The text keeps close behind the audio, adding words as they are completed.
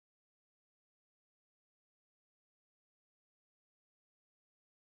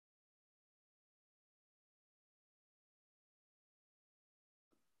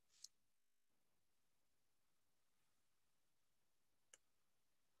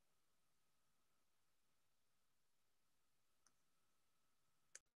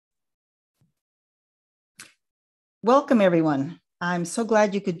Welcome, everyone. I'm so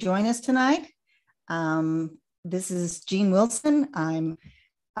glad you could join us tonight. This is Jean Wilson. I'm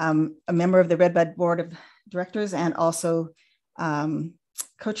a member of the Redbud Board of Directors and also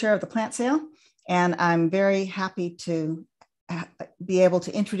co-chair of the plant sale. And I'm very happy to be able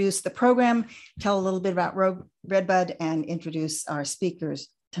to introduce the program, tell a little bit about Redbud, and introduce our speakers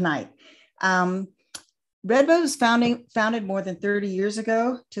tonight. Redbud was founded more than 30 years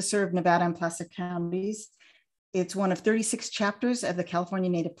ago to serve Nevada and Placer counties. It's one of 36 chapters of the California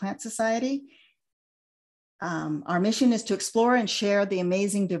Native Plant Society. Our mission is to explore and share the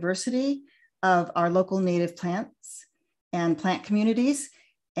amazing diversity of our local native plants and plant communities,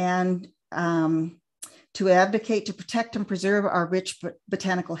 and to advocate to protect and preserve our rich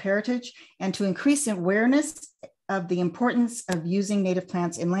botanical heritage, and to increase awareness of the importance of using native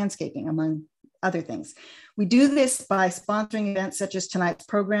plants in landscaping, among other things. We do this by sponsoring events such as tonight's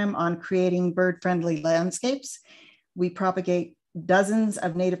program on creating bird-friendly landscapes. We propagate dozens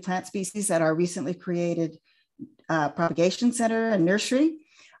of native plant species at our recently created propagation center and nursery.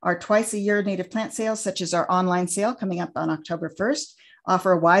 Our twice-a-year native plant sales, such as our online sale coming up on October 1st,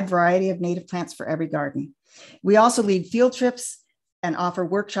 offer a wide variety of native plants for every garden. We also lead field trips and offer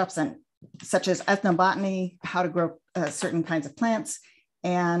workshops on, such as ethnobotany, how to grow certain kinds of plants,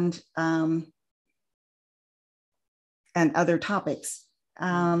 and other topics.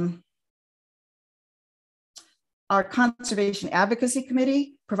 Our Conservation Advocacy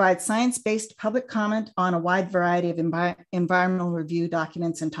Committee provides science-based public comment on a wide variety of environmental review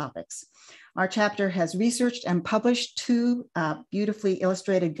documents and topics. Our chapter has researched and published two beautifully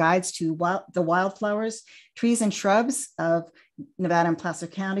illustrated guides to the wildflowers, trees, and shrubs of Nevada and Placer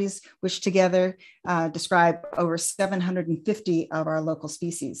counties, which together describe over 750 of our local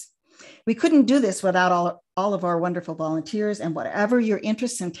species. We couldn't do this without all of our wonderful volunteers, and whatever your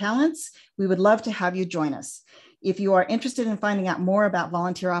interests and talents, we would love to have you join us. If you are interested in finding out more about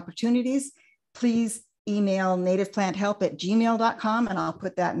volunteer opportunities, please email nativeplanthelp@gmail.com, and I'll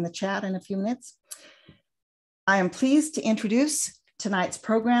put that in the chat in a few minutes. I am pleased to introduce tonight's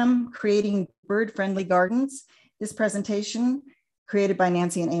program, Creating Bird-Friendly Gardens. This presentation, created by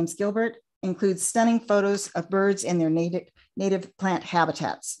Nancy and Ames Gilbert, includes stunning photos of birds in their native plant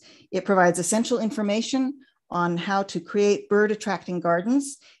habitats. It provides essential information on how to create bird-attracting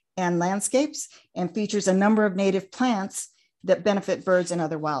gardens and landscapes, and features a number of native plants that benefit birds and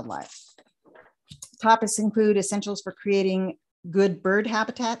other wildlife. Topics include essentials for creating good bird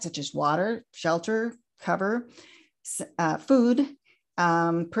habitat, such as water, shelter, cover, food,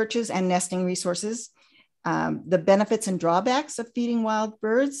 perches, and nesting resources, the benefits and drawbacks of feeding wild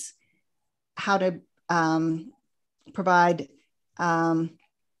birds, how to provide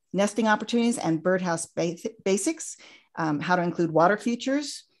nesting opportunities and birdhouse basics, how to include water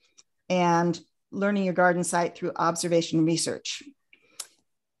features, and learning your garden site through observation and research.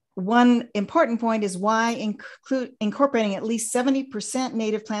 One important point is why incorporating at least 70%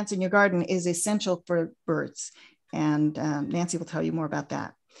 native plants in your garden is essential for birds. And Nancy will tell you more about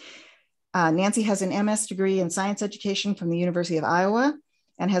that. Nancy has an MS degree in science education from the University of Iowa,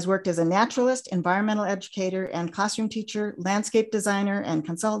 and has worked as a naturalist, environmental educator, and classroom teacher, landscape designer and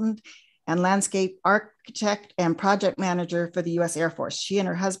consultant, and landscape architect and project manager for the US Air Force. She and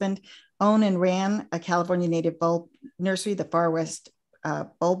her husband own and ran a California native bulb nursery, the Far West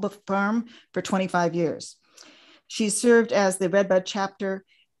Bulb Farm, for 25 years. She's served as the Redbud chapter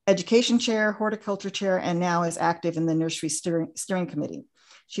education chair, horticulture chair, and now is active in the nursery steering committee.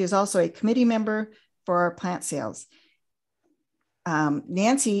 She is also a committee member for our plant sales.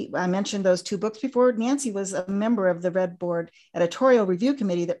 Nancy, I mentioned those two books before. Nancy was a member of the Red Board editorial review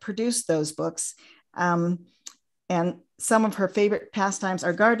committee that produced those books. And some of her favorite pastimes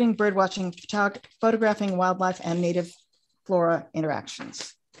are gardening, bird watching, photographing wildlife, and native flora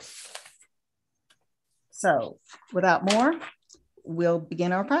interactions. So without more, we'll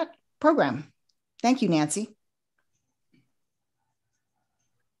begin our program. Thank you, Nancy.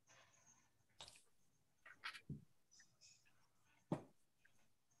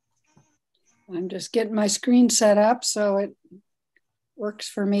 I'm just getting my screen set up so it works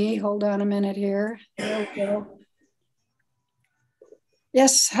for me. Hold on a minute here. There we go.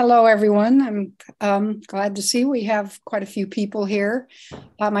 Yes, hello everyone. I'm glad to see we have quite a few people here.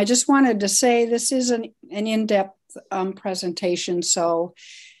 I just wanted to say this is an in-depth presentation, so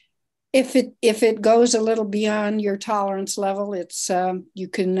if it goes a little beyond your tolerance level, it's you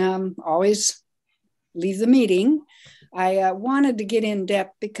can always leave the meeting. I wanted to get in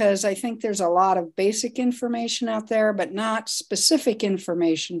depth because I think there's a lot of basic information out there, but not specific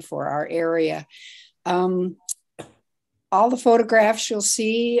information for our area. All the photographs you'll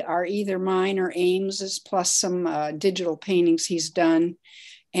see are either mine or Ames's, plus some digital paintings he's done.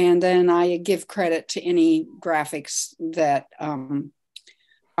 And then I give credit to any graphics that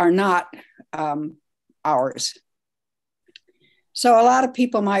are not ours. So a lot of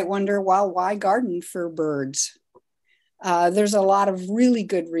people might wonder, well, why garden for birds? There's a lot of really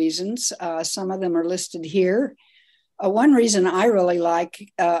good reasons. Some of them are listed here. One reason I really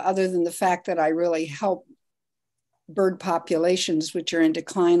like, other than the fact that I really help bird populations, which are in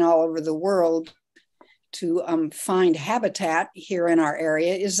decline all over the world, to find habitat here in our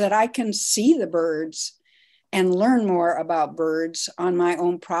area, is that I can see the birds and learn more about birds on my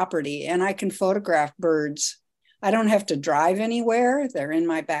own property. And I can photograph birds. I don't have to drive anywhere. They're in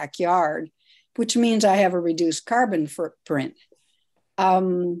my backyard, which means I have a reduced carbon footprint.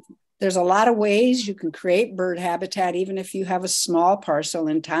 There's a lot of ways you can create bird habitat, even if you have a small parcel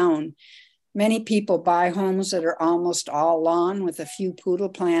in town. Many people buy homes that are almost all lawn with a few poodle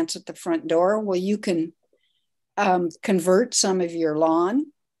plants at the front door. Well, you can convert some of your lawn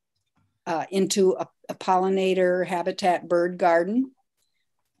into a pollinator habitat bird garden.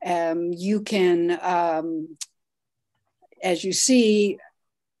 You can, as you see,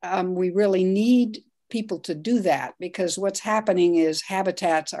 we really need people to do that, because what's happening is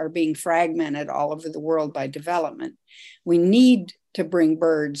habitats are being fragmented all over the world by development. We need to bring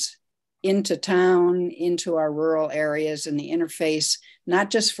birds into town, into our rural areas, and the interface, not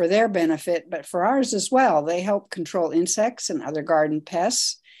just for their benefit, but for ours as well. They help control insects and other garden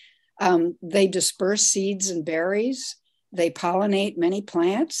pests. They disperse seeds and berries. They pollinate many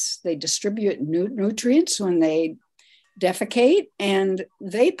plants. They distribute nutrients when they defecate, and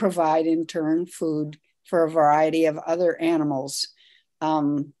they provide in turn food for a variety of other animals.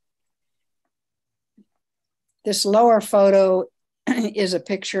 This lower photo is a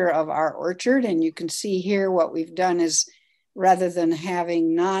picture of our orchard, and you can see here what we've done is, rather than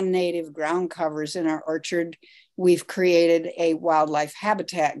having non-native ground covers in our orchard, we've created a wildlife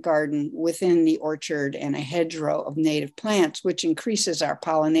habitat garden within the orchard and a hedgerow of native plants, which increases our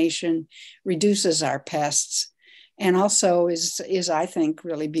pollination, reduces our pests, and also is I think,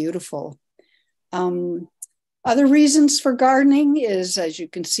 really beautiful. Other reasons for gardening is, as you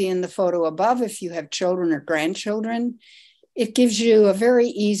can see in the photo above, if you have children or grandchildren, it gives you a very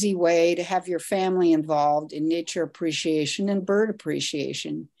easy way to have your family involved in nature appreciation and bird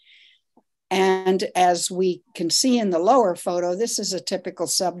appreciation. And as we can see in the lower photo, this is a typical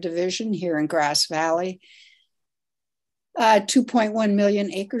subdivision here in Grass Valley. 2.1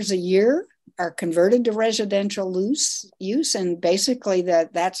 million acres a year are converted to residential use, and basically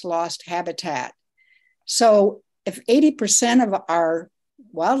that's lost habitat. So if 80% of our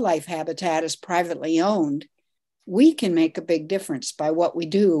wildlife habitat is privately owned, we can make a big difference by what we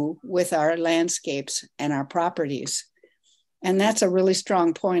do with our landscapes and our properties. And that's a really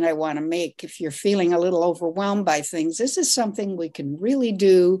strong point I want to make. If you're feeling a little overwhelmed by things, this is something we can really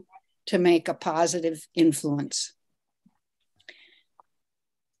do to make a positive influence.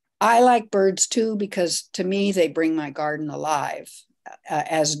 I like birds too, because to me, they bring my garden alive,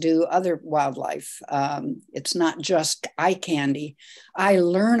 as do other wildlife. It's not just eye candy. I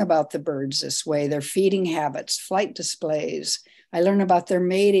learn about the birds this way, their feeding habits, flight displays. I learn about their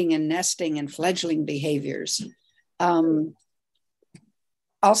mating and nesting and fledgling behaviors.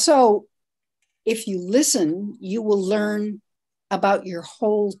 Also, if you listen, you will learn about your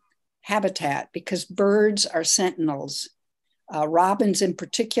whole habitat, because birds are sentinels. Robins in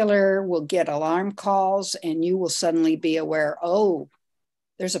particular will get alarm calls, and you will suddenly be aware, oh,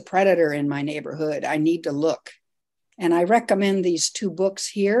 there's a predator in my neighborhood. I need to look. And I recommend these two books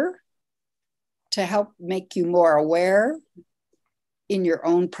here to help make you more aware in your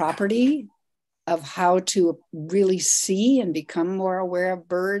own property of how to really see and become more aware of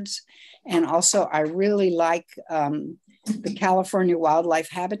birds. And also, I really like the California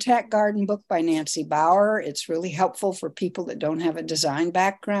Wildlife Habitat Garden book by Nancy Bauer. It's really helpful for people that don't have a design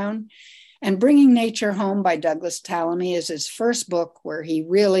background. And Bringing Nature Home by Douglas Tallamy is his first book, where he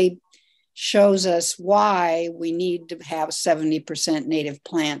really shows us why we need to have 70% native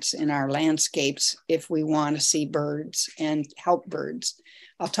plants in our landscapes if we want to see birds and help birds.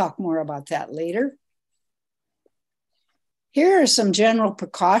 I'll talk more about that later. Here are some general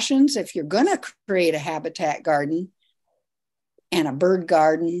precautions if you're going to create a habitat garden and a bird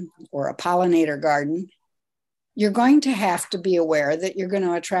garden or a pollinator garden. You're going to have to be aware that you're going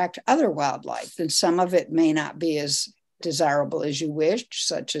to attract other wildlife, and some of it may not be as desirable as you wish,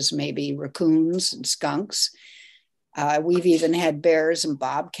 such as maybe raccoons and skunks. We've even had bears and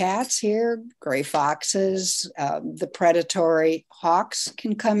bobcats here, gray foxes. The predatory hawks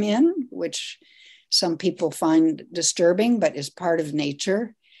can come in, which some people find disturbing, but is part of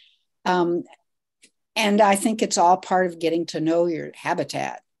nature. And I think it's all part of getting to know your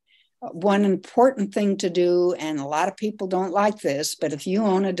habitat. One important thing to do, and a lot of people don't like this, but if you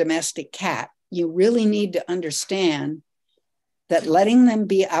own a domestic cat, you really need to understand that letting them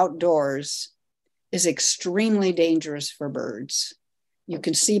be outdoors is extremely dangerous for birds. You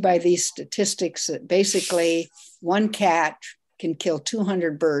can see by these statistics that basically one cat can kill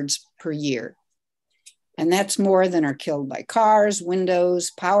 200 birds per year. And that's more than are killed by cars,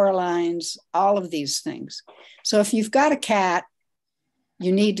 windows, power lines, all of these things. So if you've got a cat,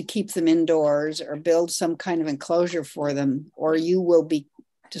 you need to keep them indoors or build some kind of enclosure for them, or you will be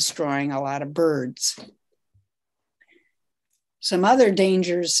destroying a lot of birds. Some other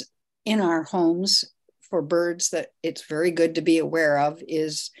dangers in our homes for birds that it's very good to be aware of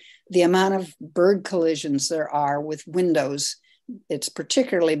is the amount of bird collisions there are with windows. It's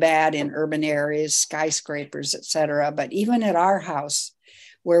particularly bad in urban areas, skyscrapers, et cetera. But even at our house,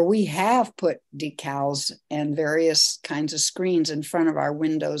 where we have put decals and various kinds of screens in front of our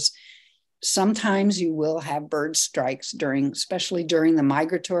windows, sometimes you will have bird strikes especially during the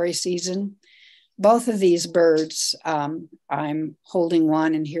migratory season. Both of these birds, I'm holding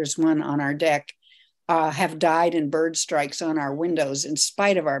one and here's one on our deck, have died in bird strikes on our windows in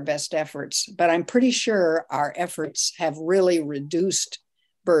spite of our best efforts. But I'm pretty sure our efforts have really reduced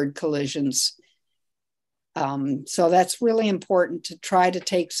bird collisions. So that's really important to try to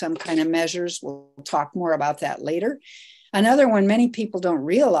take some kind of measures. We'll talk more about that later. Another one many people don't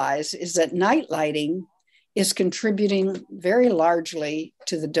realize is that night lighting is contributing very largely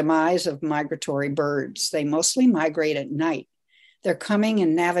to the demise of migratory birds. They mostly migrate at night. They're coming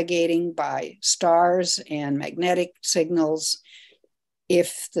and navigating by stars and magnetic signals.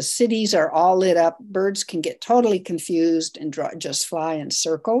 If the cities are all lit up, birds can get totally confused and just fly in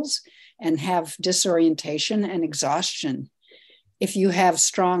circles and have disorientation and exhaustion. If you have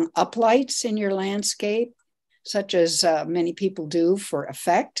strong uplights in your landscape, such as many people do for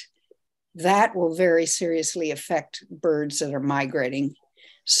effect, that will very seriously affect birds that are migrating.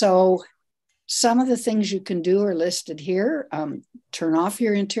 So some of the things you can do are listed here. Turn off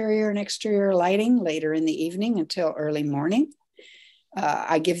your interior and exterior lighting later in the evening until early morning.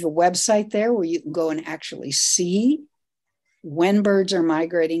 I give a website there where you can go and actually see when birds are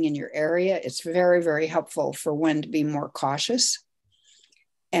migrating in your area. It's very, very helpful for when to be more cautious.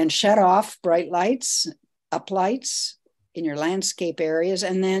 And shut off bright lights, uplights in your landscape areas.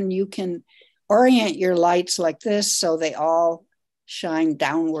 And then you can orient your lights like this so they all shine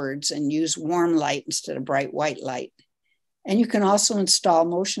downwards and use warm light instead of bright white light. And you can also install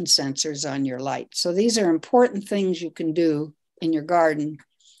motion sensors on your light. So these are important things you can do in your garden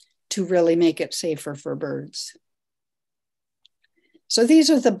to really make it safer for birds. So these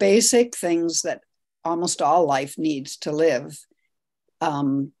are the basic things that almost all life needs to live.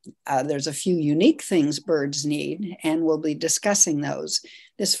 There's a few unique things birds need, and we'll be discussing those.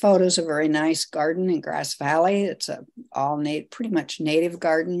 This photo is a very nice garden in Grass Valley. It's a pretty much native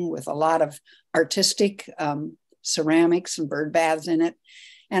garden with a lot of artistic ceramics and bird baths in it.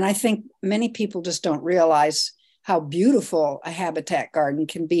 And I think many people just don't realize how beautiful a habitat garden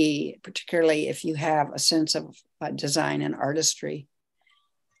can be, particularly if you have a sense of design and artistry.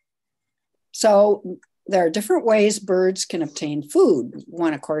 So there are different ways birds can obtain food.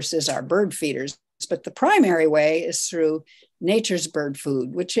 One, of course, is our bird feeders, but the primary way is through nature's bird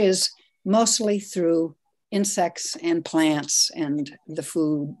food, which is mostly through insects and plants and the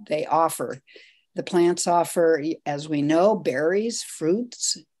food they offer. The plants offer, as we know, berries,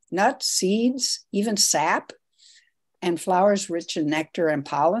 fruits, nuts, seeds, even sap, and flowers rich in nectar and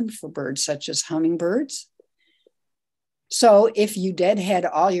pollen for birds such as hummingbirds. So if you deadhead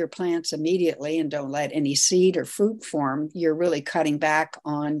all your plants immediately and don't let any seed or fruit form, you're really cutting back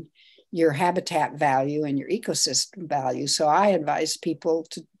on your habitat value and your ecosystem value. So I advise people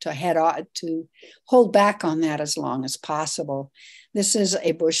to hold back on that as long as possible. This is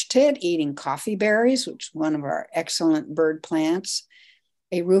a bush tit eating coffee berries, which is one of our excellent bird plants.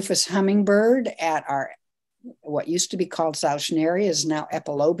 A rufous hummingbird at our what used to be called Sauschneria is now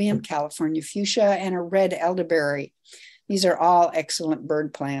Epilobium, California fuchsia, and a red elderberry. These are all excellent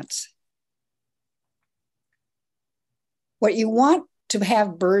bird plants. What you want to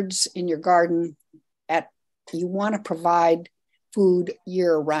have birds in your garden you want to provide food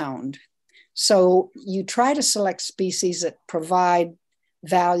year round. So you try to select species that provide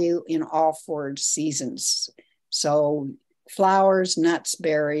value in all 4 seasons. So flowers, nuts,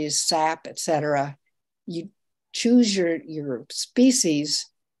 berries, sap, etc. You choose your species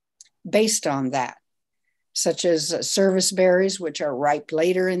based on that, such as service berries, which are ripe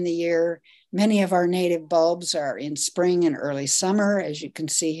later in the year, Many of our native bulbs are in spring and early summer. As you can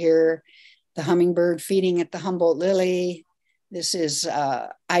see here, the hummingbird feeding at the Humboldt lily. This is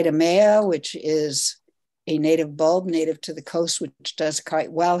Idamea, which is a native bulb native to the coast, which does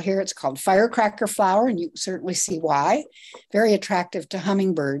quite well here. It's called firecracker flower, and you can certainly see why. Very attractive to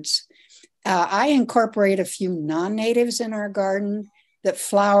hummingbirds. I incorporate a few non-natives in our garden that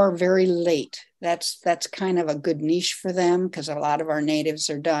flower very late. That's kind of a good niche for them because a lot of our natives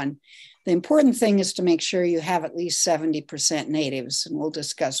are done. The important thing is to make sure you have at least 70% natives, and we'll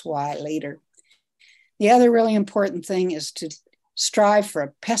discuss why later. The other really important thing is to strive for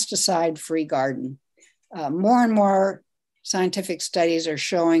a pesticide-free garden. More and more scientific studies are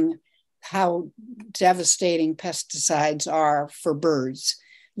showing how devastating pesticides are for birds.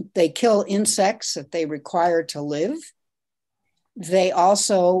 They kill insects that they require to live. They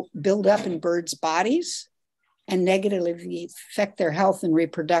also build up in birds' bodies and negatively affect their health and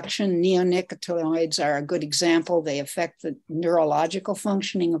reproduction. Neonicotinoids are a good example. They affect the neurological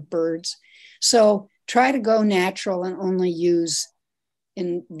functioning of birds. So try to go natural and only use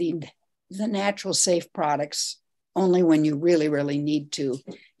in the natural safe products only when you really, really need to.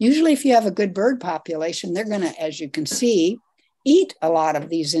 Usually if you have a good bird population, they're gonna, as you can see, eat a lot of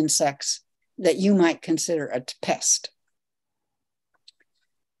these insects that you might consider a pest.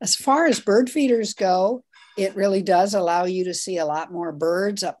 As far as bird feeders go, it really does allow you to see a lot more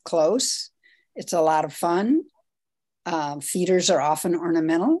birds up close. It's a lot of fun. Feeders are often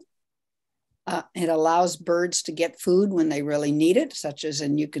ornamental. It allows birds to get food when they really need it, such as,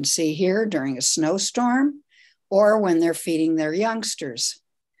 and you can see here, during a snowstorm or when they're feeding their youngsters.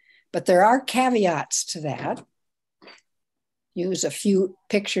 But there are caveats to that. Use a few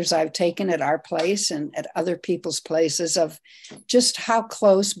pictures I've taken at our place and at other people's places of just how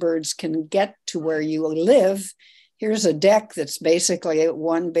close birds can get to where you live. Here's a deck that's basically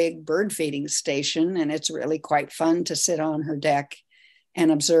one big bird feeding station, and it's really quite fun to sit on her deck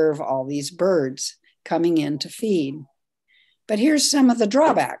and observe all these birds coming in to feed. But here's some of the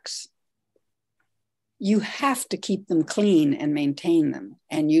drawbacks. You have to keep them clean and maintain them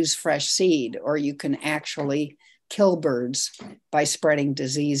and use fresh seed, or you can actually kill birds by spreading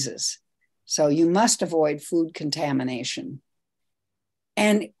diseases. So you must avoid food contamination.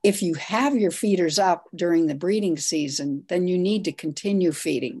 And if you have your feeders up during the breeding season, then you need to continue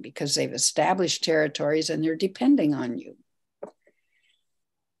feeding because they've established territories and they're depending on you.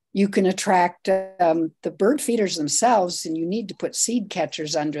 You can attract the bird feeders themselves, and you need to put seed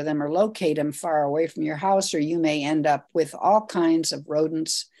catchers under them or locate them far away from your house, or you may end up with all kinds of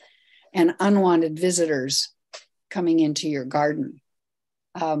rodents and unwanted visitors coming into your garden.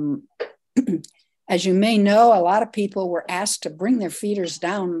 As you may know, a lot of people were asked to bring their feeders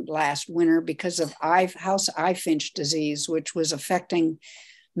down last winter because of house eye finch disease, which was affecting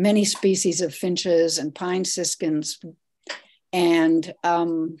many species of finches and pine siskins. And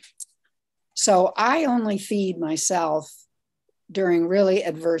so I only feed myself during really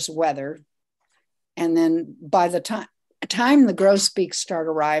adverse weather. And then by the time the grosbeaks start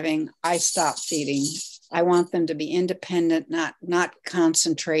arriving, I stop feeding. I want them to be independent, not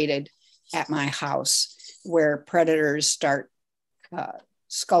concentrated at my house where predators start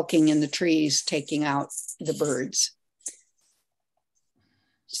skulking in the trees, taking out the birds.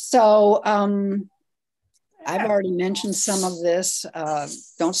 So I've already mentioned some of this.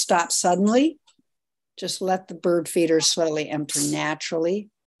 Don't stop suddenly. Just let the bird feeders slowly enter naturally.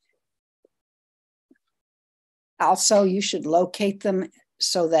 Also, you should locate them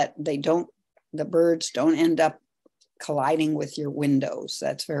so that the birds don't end up colliding with your windows.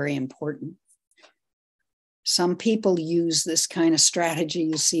 That's very important. Some people use this kind of strategy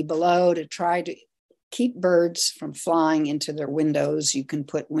you see below to try to keep birds from flying into their windows. You can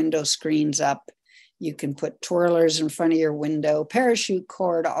put window screens up. You can put twirlers in front of your window, parachute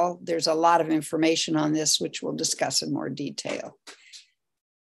cord. There's a lot of information on this, which we'll discuss in more detail.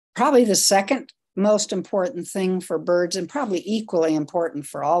 Probably the second most important thing for birds, and probably equally important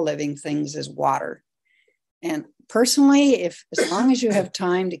for all living things, is water. And personally, as long as you have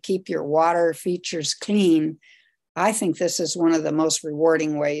time to keep your water features clean, I think this is one of the most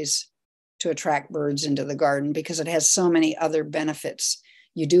rewarding ways to attract birds into the garden because it has so many other benefits.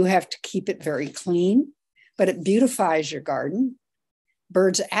 You do have to keep it very clean, but it beautifies your garden.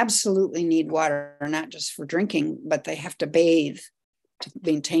 Birds absolutely need water, not just for drinking, but they have to bathe to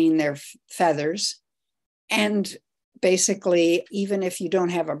maintain their feathers. And basically, even if you don't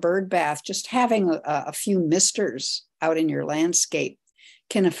have a bird bath, just having a few misters out in your landscape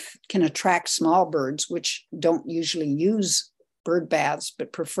can attract small birds, which don't usually use bird baths,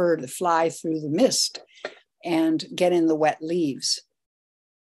 but prefer to fly through the mist and get in the wet leaves.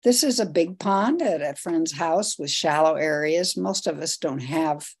 This is a big pond at a friend's house with shallow areas. Most of us don't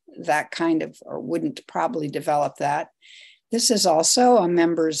have that kind of, or wouldn't probably develop that. This is also a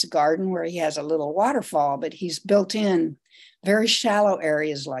member's garden where he has a little waterfall, but he's built in very shallow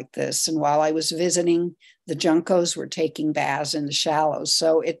areas like this. And while I was visiting, the juncos were taking baths in the shallows.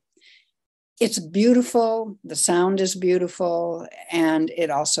 So it's beautiful. The sound is beautiful. And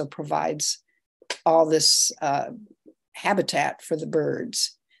it also provides all this habitat for the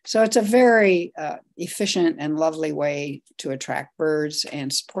birds. So it's a very efficient and lovely way to attract birds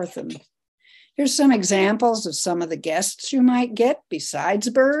and support them. Here's some examples of some of the guests you might get besides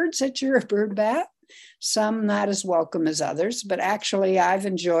birds at your bird bath. Some not as welcome as others, but actually I've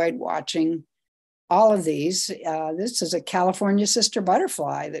enjoyed watching all of these. This is a California sister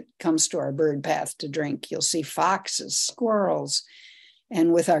butterfly that comes to our bird bath to drink. You'll see foxes, squirrels,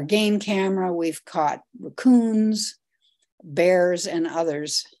 and with our game camera, we've caught raccoons, bears, and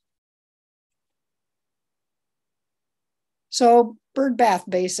others. So bird bath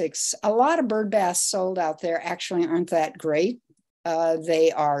basics. A lot of bird baths sold out there actually aren't that great.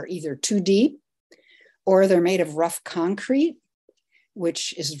 They are either too deep or they're made of rough concrete,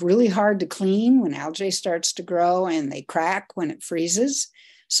 which is really hard to clean when algae starts to grow, and they crack when it freezes.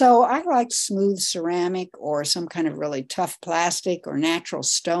 So I like smooth ceramic or some kind of really tough plastic or natural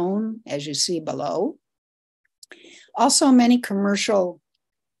stone, as you see below. Also, many commercial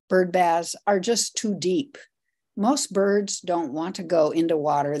bird baths are just too deep. Most birds don't want to go into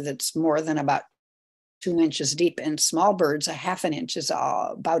water that's more than about 2 inches deep, and small birds, a half an inch is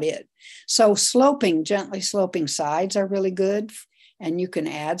about it. So gently sloping sides are really good, and you can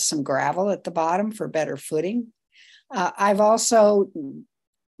add some gravel at the bottom for better footing. I've also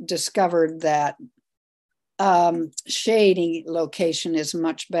discovered that shady location is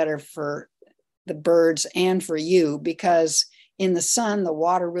much better for the birds and for you, because in the sun, the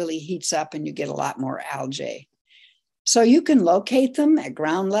water really heats up and you get a lot more algae. So you can locate them at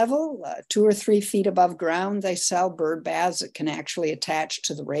ground level, 2 or 3 feet above ground. They sell bird baths that can actually attach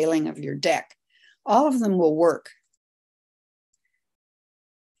to the railing of your deck. All of them will work.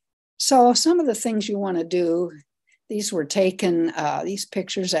 So some of the things you want to do, these were taken, these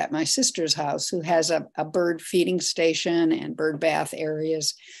pictures at my sister's house, who has a bird feeding station and bird bath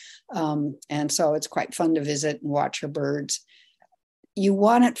areas. And so it's quite fun to visit and watch her birds. You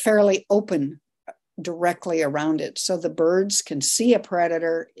want it fairly open directly around it so the birds can see a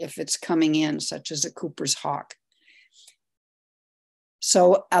predator if it's coming in, such as a Cooper's hawk.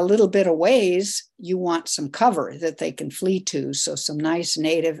 So a little bit of ways, you want some cover that they can flee to. So some nice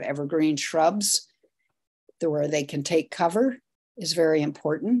native evergreen shrubs where they can take cover is very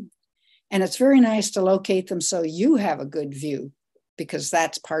important. And it's very nice to locate them so you have a good view, because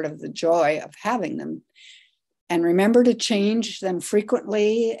that's part of the joy of having them. And remember to change them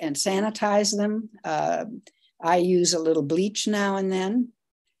frequently and sanitize them. I use a little bleach now and then.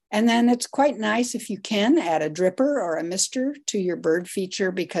 And then it's quite nice if you can add a dripper or a mister to your bird feature,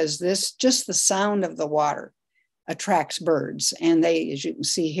 because just the sound of the water attracts birds. And they, as you can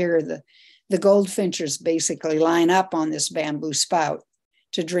see here, the goldfinches basically line up on this bamboo spout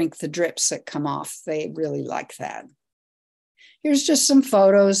to drink the drips that come off. They really like that. Here's just some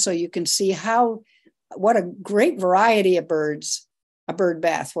photos so you can see what a great variety of birds a bird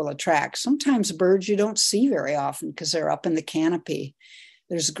bath will attract. Sometimes birds you don't see very often because they're up in the canopy.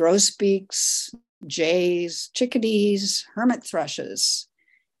 There's grosbeaks, jays, chickadees, hermit thrushes,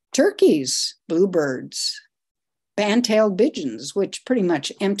 turkeys, bluebirds, band-tailed pigeons, which pretty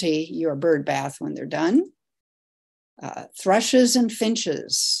much empty your bird bath when they're done, thrushes and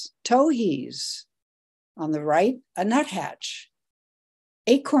finches, towhees. On the right, a nuthatch,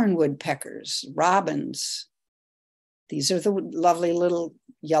 acorn woodpeckers, robins. These are the lovely little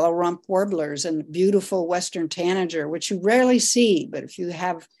yellow rump warblers and beautiful western tanager, which you rarely see, but if you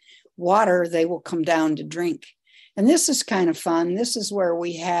have water, they will come down to drink. And this is kind of fun. This is where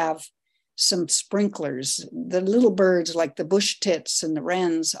we have some sprinklers. The little birds like the bush tits and the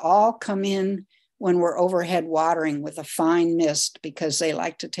wrens all come in when we're overhead watering with a fine mist, because they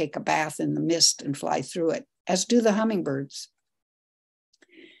like to take a bath in the mist and fly through it, as do the hummingbirds.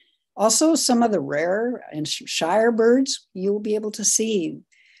 Also, some of the rare and shire birds you'll be able to see.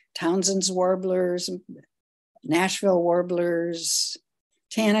 Townsend's warblers, Nashville warblers,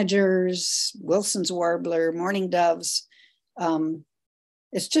 tanagers, Wilson's warbler, mourning doves.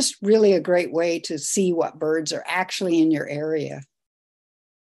 It's just really a great way to see what birds are actually in your area.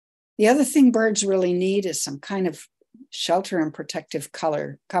 The other thing birds really need is some kind of shelter and protective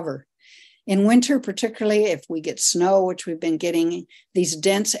cover. In winter, particularly if we get snow, which we've been getting, these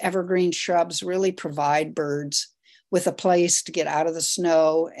dense evergreen shrubs really provide birds with a place to get out of the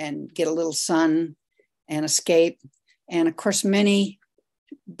snow and get a little sun and escape. And of course, many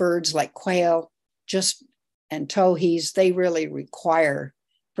birds like quail and towhees, they really require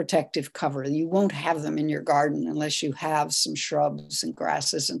protective cover. You won't have them in your garden unless you have some shrubs and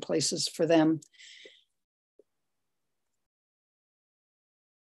grasses and places for them.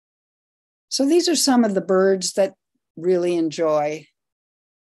 So these are some of the birds that really enjoy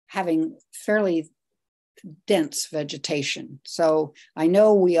having fairly dense vegetation. So I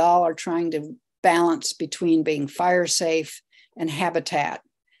know we all are trying to balance between being fire safe and habitat.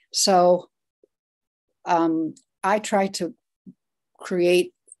 So I try to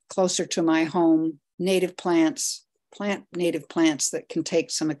create closer to my home plant native plants that can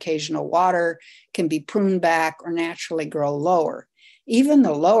take some occasional water, can be pruned back or naturally grow lower. Even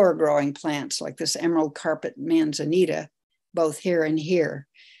the lower growing plants like this emerald carpet manzanita, both here and here,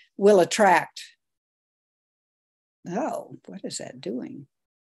 will attract. Oh, what is that doing?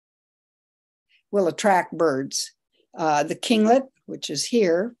 Will attract birds. The kinglet, which is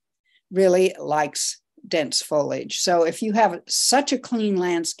here, really likes dense foliage. So if you have such a clean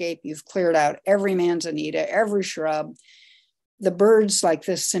landscape, you've cleared out every manzanita, every shrub, the birds like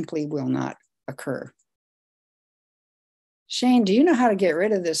this simply will not occur. Shane, do you know how to get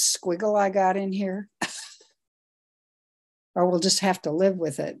rid of this squiggle I got in here? Or we'll just have to live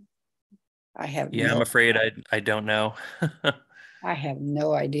with it. Yeah, I'm afraid I don't know. I have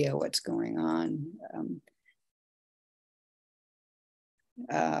no idea what's going on.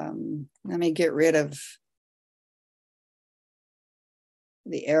 Let me get rid of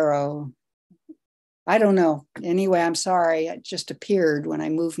the arrow. I don't know. Anyway, I'm sorry. It just appeared when I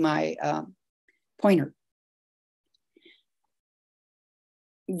moved my pointer.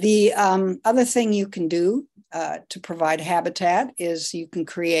 The other thing you can do to provide habitat is you can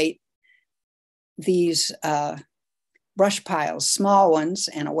create these brush piles, small ones,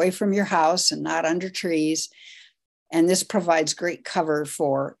 and away from your house and not under trees. And this provides great cover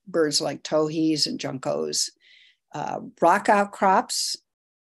for birds like towhees and juncos. Rock outcrops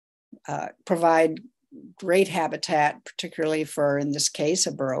provide great habitat, particularly for, in this case,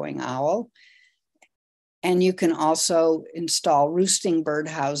 a burrowing owl. And you can also install roosting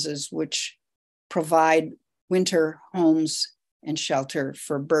birdhouses, which provide winter homes and shelter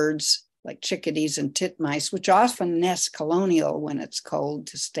for birds like chickadees and titmice, which often nest colonial when it's cold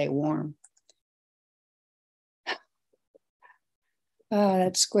to stay warm. Oh,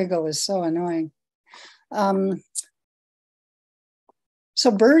 that squiggle is so annoying. So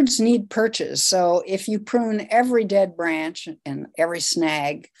birds need perches. So if you prune every dead branch and every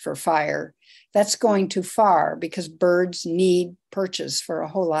snag for fire, that's going too far because birds need perches for a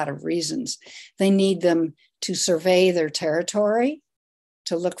whole lot of reasons. They need them to survey their territory,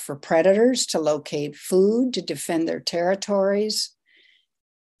 to look for predators, to locate food, to defend their territories,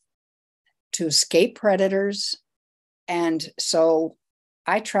 to escape predators. And so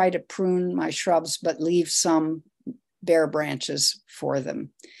I try to prune my shrubs, but leave some bare branches for them.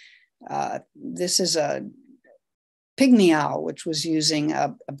 This is a pygmy owl, which was using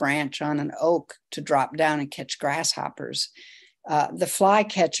a branch on an oak to drop down and catch grasshoppers. The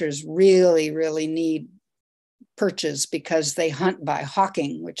flycatchers really, really need perches because they hunt by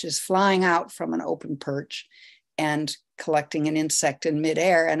hawking, which is flying out from an open perch and collecting an insect in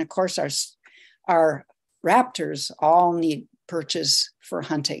midair. And of course, our raptors all need perches for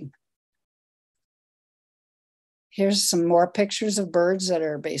hunting. Here's some more pictures of birds that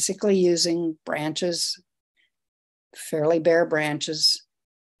are basically using branches, fairly bare branches,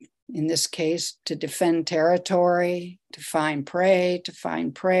 in this case, to defend territory, to find prey.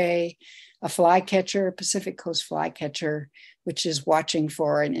 A flycatcher, a Pacific Coast flycatcher, which is watching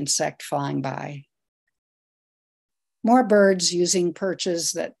for an insect flying by. More birds using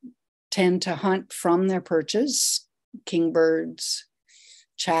perches that tend to hunt from their perches, kingbirds,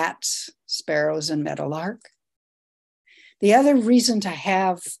 chats, sparrows, and meadowlark. The other reason to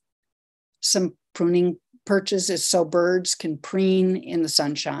have some pruning perches is so birds can preen in the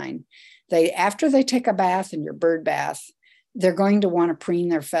sunshine. After they take a bath in your bird bath, they're going to want to preen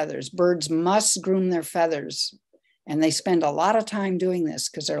their feathers. Birds must groom their feathers, and they spend a lot of time doing this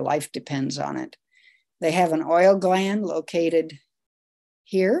because their life depends on it. They have an oil gland located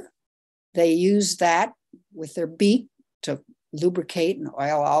here. They use that with their beak to lubricate and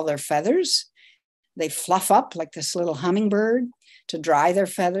oil all their feathers. They fluff up like this little hummingbird to dry their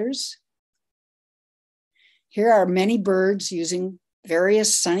feathers. Here are many birds using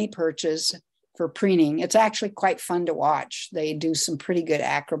various sunny perches for preening. It's actually quite fun to watch. They do some pretty good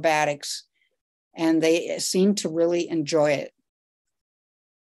acrobatics, and they seem to really enjoy it.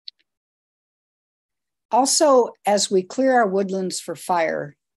 Also, as we clear our woodlands for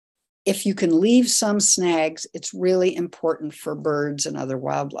fire, if you can leave some snags, it's really important for birds and other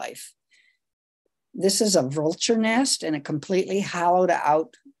wildlife. This is a vulture nest in a completely hollowed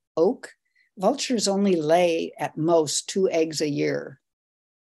out oak. Vultures only lay at most 2 eggs a year.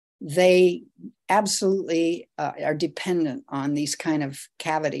 They absolutely are dependent on these kind of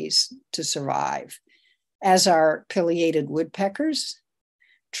cavities to survive, as are pileated woodpeckers,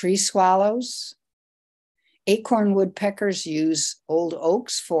 tree swallows. Acorn woodpeckers use old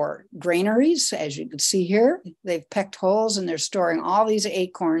oaks for granaries, as you can see here. They've pecked holes and they're storing all these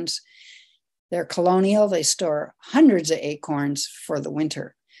acorns. They're colonial, they store hundreds of acorns for the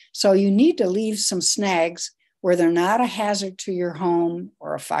winter. So you need to leave some snags where they're not a hazard to your home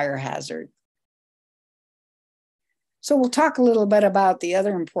or a fire hazard. So we'll talk a little bit about the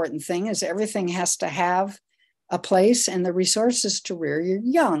other important thing is everything has to have a place and the resources to rear your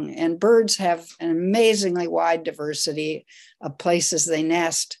young. And birds have an amazingly wide diversity of places they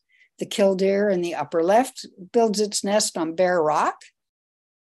nest. The killdeer in the upper left builds its nest on bare rock.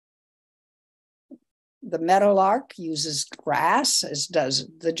 The meadowlark uses grass, as does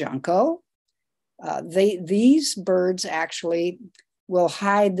the junco. These birds actually will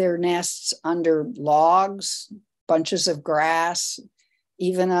hide their nests under logs, bunches of grass,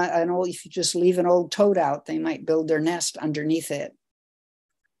 even if you just leave an old toad out, they might build their nest underneath it.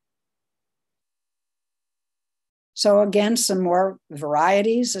 So again, some more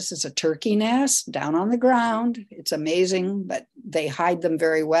varieties. This is a turkey nest down on the ground. It's amazing, but they hide them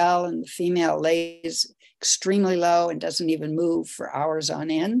very well, and the female lays extremely low and doesn't even move for hours on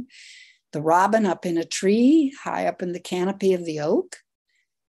end. The robin up in a tree, high up in the canopy of the oak.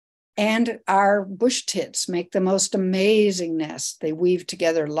 And our bush tits make the most amazing nests. They weave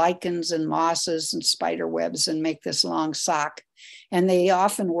together lichens and mosses and spider webs and make this long sock. And they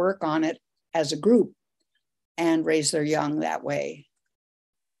often work on it as a group and raise their young that way.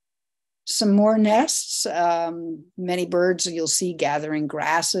 Some more nests. Many birds you'll see gathering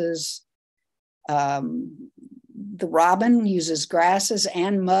grasses. The robin uses grasses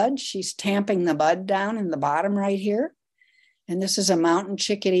and mud. She's tamping the mud down in the bottom right here. And this is a mountain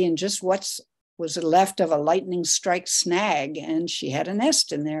chickadee and just what was left of a lightning strike snag, and she had a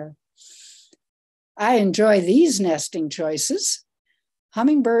nest in there. I enjoy these nesting choices.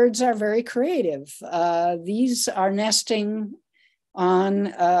 Hummingbirds are very creative. These are nesting on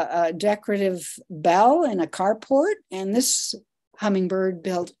a decorative bell in a carport, and this hummingbird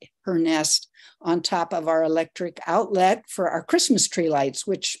built her nest on top of our electric outlet for our Christmas tree lights,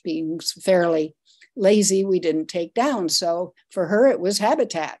 which being fairly lazy, we didn't take down. So for her, it was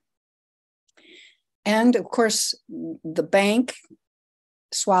habitat. And of course, the bank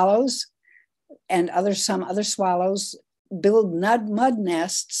swallows and some other swallows build mud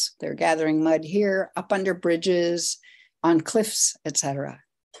nests. They're gathering mud here, up under bridges, on cliffs, etc.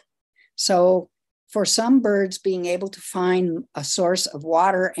 So for some birds, being able to find a source of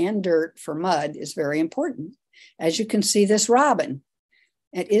water and dirt for mud is very important. As you can see, this robin,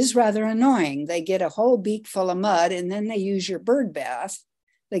 it is rather annoying. They get a whole beak full of mud and then they use your bird bath.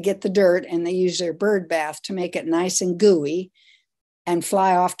 They get the dirt and they use their bird bath to make it nice and gooey and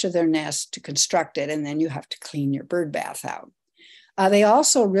fly off to their nest to construct it. And then you have to clean your bird bath out. They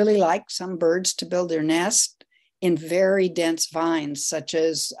also really like some birds to build their nest in very dense vines, such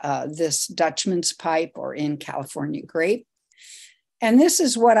as this Dutchman's pipe or in California grape. And this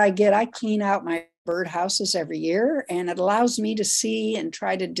is what I get. I clean out my birdhouses every year, and it allows me to see and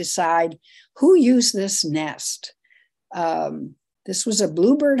try to decide who used this nest. This was a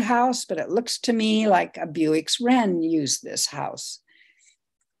bluebird house, but it looks to me like a Buick's wren used this house.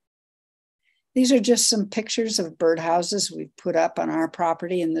 These are just some pictures of birdhouses we've put up on our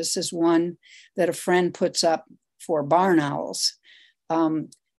property, and this is one that a friend puts up for barn owls.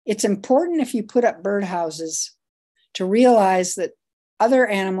 It's important if you put up birdhouses to realize that other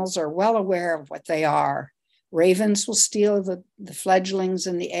animals are well aware of what they are. Ravens will steal the fledglings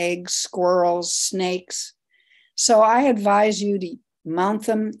and the eggs, squirrels, snakes. So I advise you to mount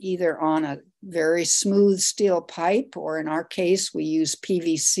them either on a very smooth steel pipe, or in our case, we use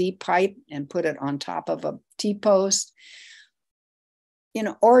PVC pipe and put it on top of a T-post.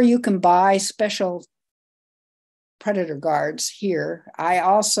 Or you can buy special predator guards here. I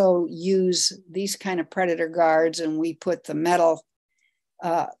also use these kind of predator guards, and we put the metal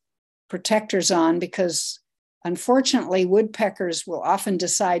protectors on because unfortunately woodpeckers will often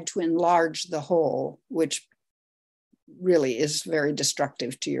decide to enlarge the hole, which really is very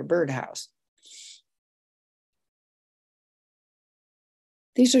destructive to your birdhouse.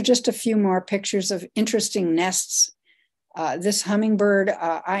 These are just a few more pictures of interesting nests This hummingbird,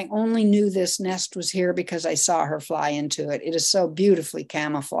 I only knew this nest was here because I saw her fly into it. It is so beautifully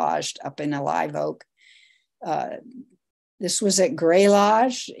camouflaged up in a live oak. This was at Gray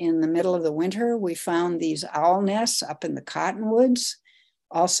Lodge in the middle of the winter. We found these owl nests up in the cottonwoods.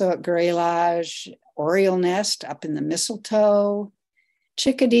 Also at Gray Lodge, oriole nest up in the mistletoe.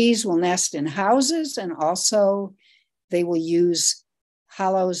 Chickadees will nest in houses, and also they will use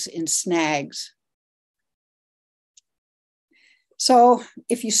hollows in snags. So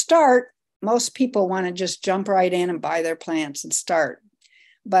if you start, most people want to just jump right in and buy their plants and start.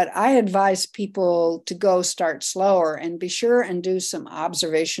 But I advise people to start slower and be sure and do some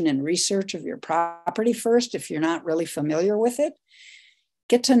observation and research of your property first if you're not really familiar with it.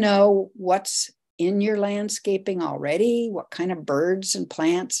 Get to know what's in your landscaping already, what kind of birds and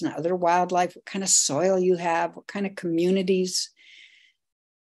plants and other wildlife, what kind of soil you have, what kind of communities.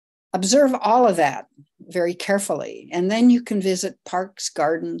 Observe all of that very carefully. And then you can visit parks,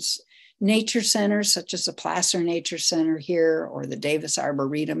 gardens, nature centers, such as the Placer Nature Center here or the Davis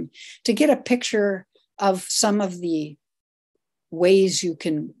Arboretum, to get a picture of some of the ways you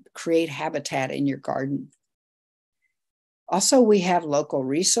can create habitat in your garden. Also, we have local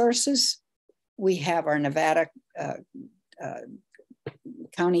resources. We have our Nevada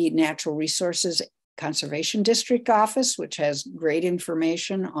County Natural Resources Conservation District office, which has great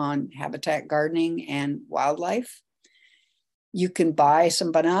information on habitat gardening and wildlife. You can buy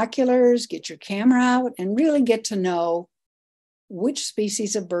some binoculars, get your camera out, and really get to know which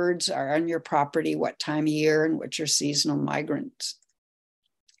species of birds are on your property, what time of year, and which are seasonal migrants.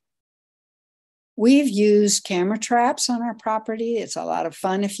 We've used camera traps on our property. It's a lot of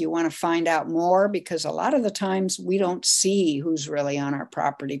fun if you want to find out more, because a lot of the times we don't see who's really on our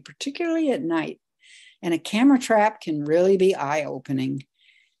property, particularly at night. And a camera trap can really be eye-opening.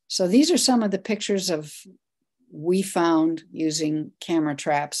 So these are some of the pictures we found using camera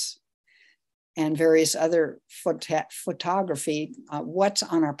traps and various other photography, what's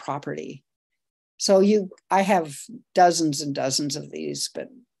on our property. So I have dozens and dozens of these, but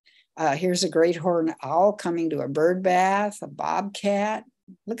here's a great horned owl coming to a bird bath, a bobcat.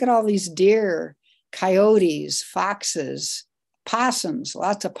 Look at all these deer, coyotes, foxes, possums,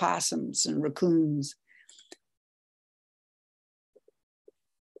 lots of possums and raccoons.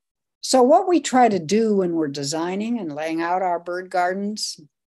 So what we try to do when we're designing and laying out our bird gardens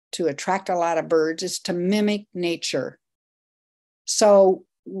to attract a lot of birds is to mimic nature. So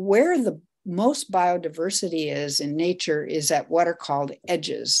where the most biodiversity is in nature is at what are called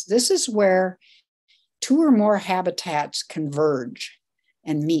edges. This is where two or more habitats converge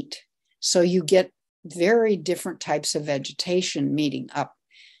and meet. So you get very different types of vegetation meeting up.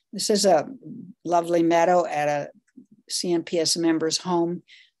 This is a lovely meadow at a CNPS member's home,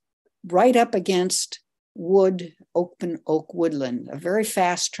 right up against open oak woodland, a very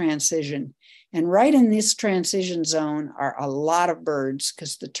fast transition. And right in this transition zone are a lot of birds,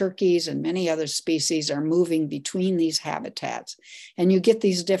 because the turkeys and many other species are moving between these habitats. And you get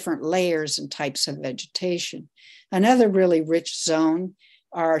these different layers and types of vegetation. Another really rich zone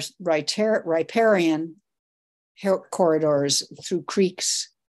are riparian corridors through creeks,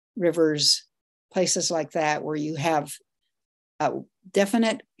 rivers, places like that, where you have a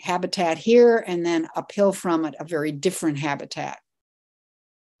definite habitat here, and then uphill from it, a very different habitat.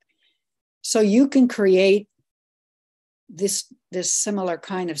 So you can create this similar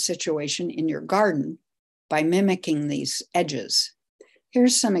kind of situation in your garden by mimicking these edges.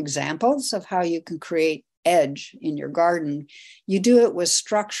 Here's some examples of how you can create edge in your garden. You do it with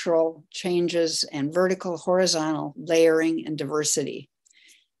structural changes and vertical, horizontal layering and diversity.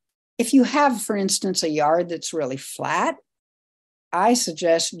 If you have, for instance, a yard that's really flat, I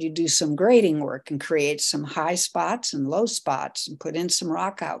suggest you do some grading work and create some high spots and low spots and put in some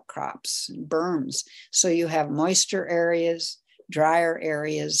rock outcrops and berms. So you have moisture areas, drier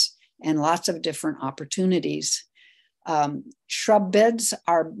areas, and lots of different opportunities. Shrub beds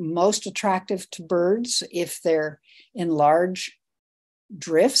are most attractive to birds if they're in large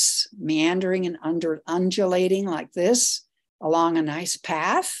drifts, meandering and undulating like this along a nice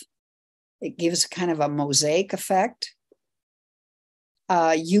path. It gives kind of a mosaic effect.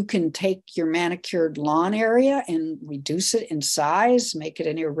 You can take your manicured lawn area and reduce it in size, make it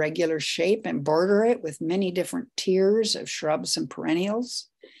an irregular shape, and border it with many different tiers of shrubs and perennials.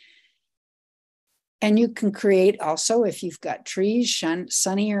 And you can create also, if you've got trees,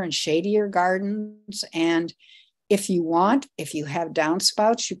 sunnier and shadier gardens. And if you have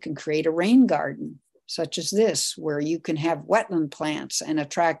downspouts, you can create a rain garden, such as this, where you can have wetland plants and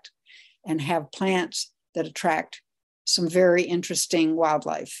have plants that attract some very interesting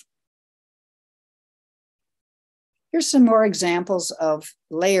wildlife. Here's some more examples of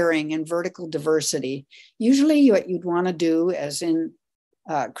layering and vertical diversity. Usually what you'd want to do, as in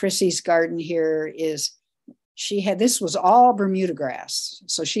Chrissy's garden here, is this was all Bermuda grass.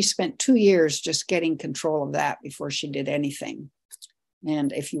 So she spent 2 years just getting control of that before she did anything.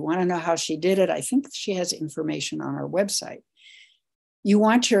 And if you want to know how she did it, I think she has information on her website. You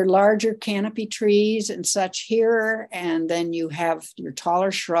want your larger canopy trees and such here, and then you have your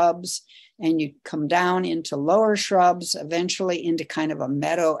taller shrubs, and you come down into lower shrubs, eventually into kind of a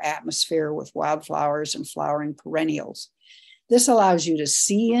meadow atmosphere with wildflowers and flowering perennials. This allows you to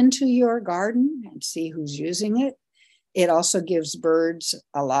see into your garden and see who's using it. It also gives birds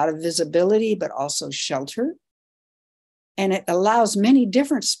a lot of visibility, but also shelter. And it allows many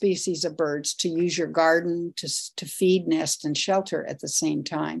different species of birds to use your garden to feed, nest, and shelter at the same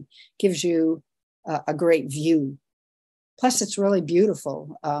time. Gives you a great view. Plus, it's really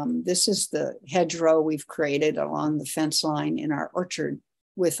beautiful. This is the hedgerow we've created along the fence line in our orchard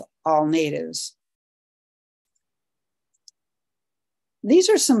with all natives. These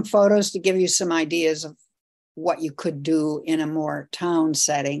are some photos to give you some ideas of what you could do in a more town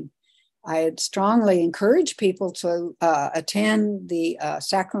setting. I'd strongly encourage people to attend the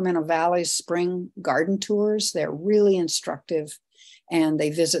Sacramento Valley Spring Garden Tours. They're really instructive, and they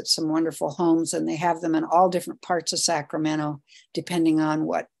visit some wonderful homes, and they have them in all different parts of Sacramento, depending on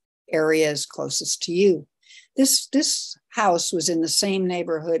what area is closest to you. This house was in the same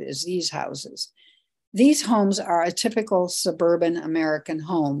neighborhood as these houses. These homes are a typical suburban American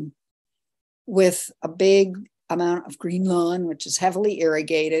home with a big amount of green lawn, which is heavily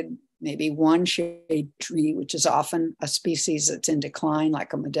irrigated, maybe one shade tree, which is often a species that's in decline,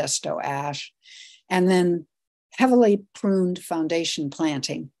 like a Modesto ash, and then heavily pruned foundation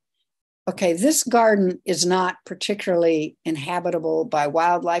planting. Okay, this garden is not particularly inhabitable by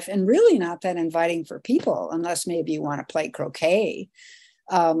wildlife and really not that inviting for people, unless maybe you want to play croquet.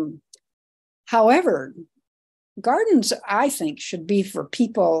 However, gardens, I think, should be for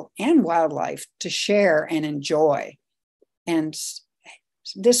people and wildlife to share and enjoy. And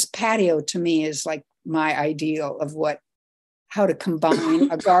this patio to me is like my ideal of how to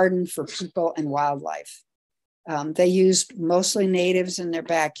combine a garden for people and wildlife. They used mostly natives in their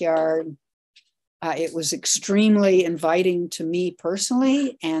backyard. It was extremely inviting to me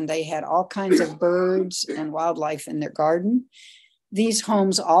personally, and they had all kinds of birds and wildlife in their garden. These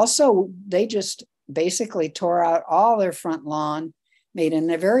homes also, they just basically tore out all their front lawn, made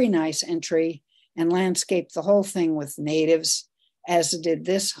a very nice entry, and landscaped the whole thing with natives, as did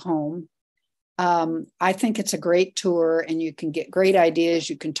this home. I think it's a great tour, and you can get great ideas.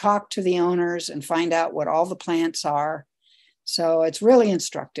 You can talk to the owners and find out what all the plants are. So it's really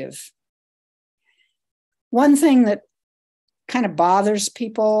instructive. One thing that kind of bothers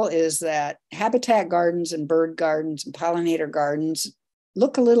people is that habitat gardens and bird gardens and pollinator gardens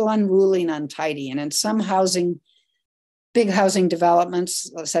look a little unruly and untidy. And in some big housing developments,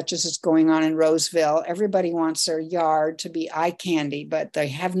 such as is going on in Roseville, everybody wants their yard to be eye candy, but they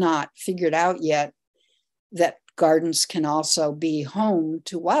have not figured out yet that gardens can also be home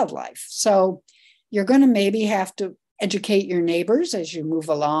to wildlife. So you're going to maybe have to educate your neighbors as you move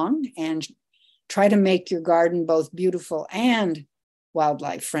along and try to make your garden both beautiful and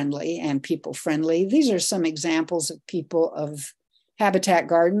wildlife friendly and people friendly. These are some examples of habitat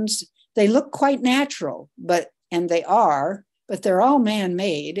gardens. They look quite natural, and they are, but they're all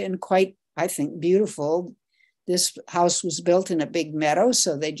man-made and quite, I think, beautiful. This house was built in a big meadow,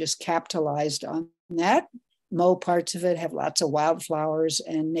 so they just capitalized on that. Mow parts of it, have lots of wildflowers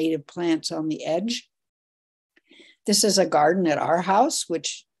and native plants on the edge. This is a garden at our house,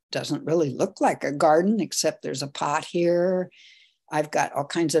 which doesn't really look like a garden, except there's a pot here. I've got all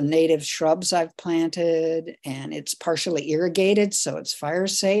kinds of native shrubs I've planted, and it's partially irrigated, so it's fire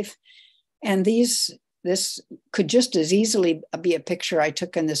safe. And this could just as easily be a picture I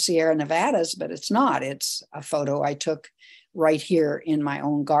took in the Sierra Nevadas, but it's not. It's a photo I took right here in my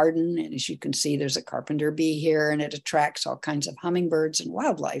own garden. And as you can see, there's a carpenter bee here, and it attracts all kinds of hummingbirds and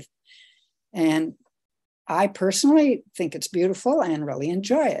wildlife. And I personally think it's beautiful and really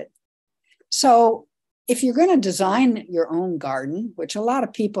enjoy it. So if you're going to design your own garden, which a lot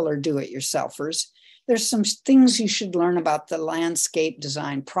of people are do-it-yourselfers, there's some things you should learn about the landscape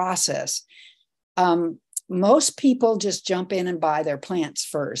design process. Most people just jump in and buy their plants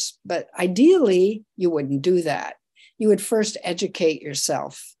first, but ideally you wouldn't do that. You would first educate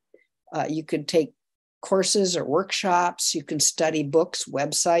yourself. You could take courses or workshops. You can study books,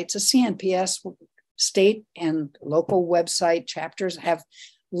 websites. A CNPS state and local website chapters have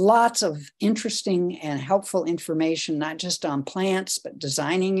lots of interesting and helpful information, not just on plants, but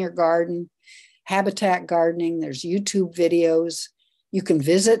designing your garden. habitat gardening. There's YouTube videos. You can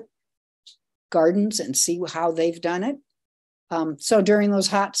visit gardens and see how they've done it. So during those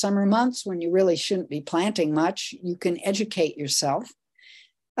hot summer months when you really shouldn't be planting much, you can educate yourself.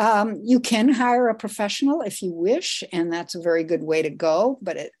 You can hire a professional if you wish, and that's a very good way to go,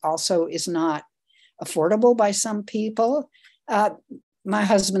 but it also is not affordable by some people. My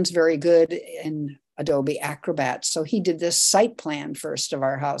husband's very good in Adobe Acrobat, so he did this site plan first of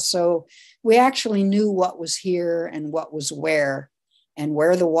our house. So we actually knew what was here and what was where, and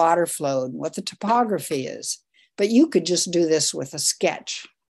where the water flowed, and what the topography is. But you could just do this with a sketch.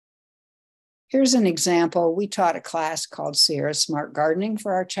 Here's an example. We taught a class called Sierra Smart Gardening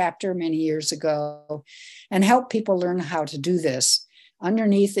for our chapter many years ago and helped people learn how to do this.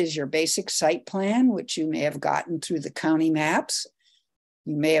 Underneath is your basic site plan, which you may have gotten through the county maps.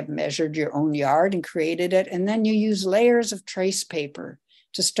 You may have measured your own yard and created it, and then you use layers of trace paper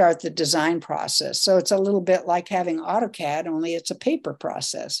to start the design process. So it's a little bit like having AutoCAD, only it's a paper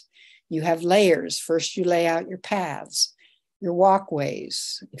process. You have layers. First, you lay out your paths, your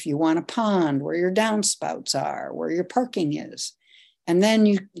walkways, if you want a pond, where your downspouts are, where your parking is. And then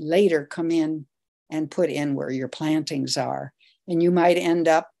you later come in and put in where your plantings are. And you might end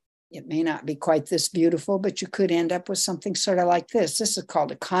up, it may not be quite this beautiful, but you could end up with something sort of like this. This is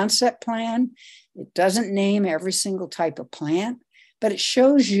called a concept plan. It doesn't name every single type of plant, but it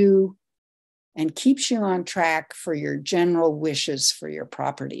shows you and keeps you on track for your general wishes for your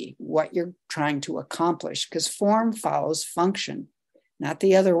property, what you're trying to accomplish, because form follows function, not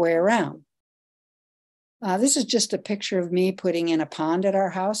the other way around. This is just a picture of me putting in a pond at our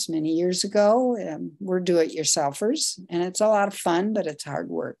house many years ago. We're do-it-yourselfers, and it's a lot of fun, but it's hard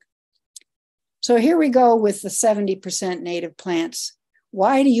work. So here we go with the 70% native plants.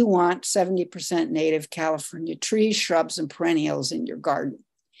 Why do you want 70% native California trees, shrubs, and perennials in your garden?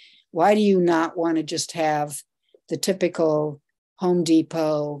 Why do you not want to just have the typical Home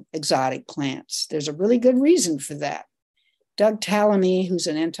Depot exotic plants? There's a really good reason for that. Doug Tallamy, who's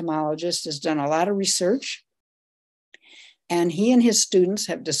an entomologist, has done a lot of research, and he and his students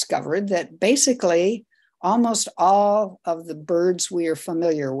have discovered that basically almost all of the birds we are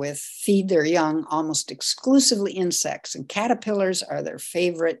familiar with feed their young almost exclusively insects, and caterpillars are their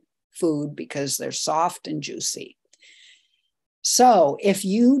favorite food because they're soft and juicy. So if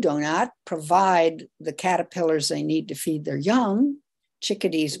you do not provide the caterpillars they need to feed their young,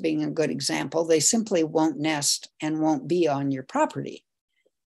 chickadees being a good example, they simply won't nest and won't be on your property.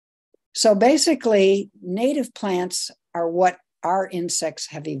 So basically, native plants are what our insects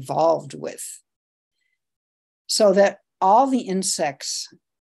have evolved with, so that all the insects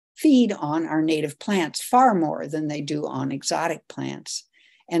feed on our native plants far more than they do on exotic plants.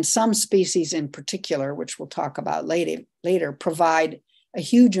 And some species in particular, which we'll talk about later, provide a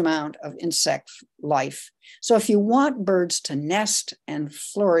huge amount of insect life. So if you want birds to nest and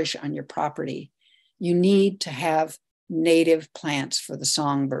flourish on your property, you need to have native plants for the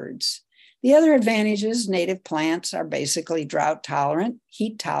songbirds. The other advantage is native plants are basically drought tolerant,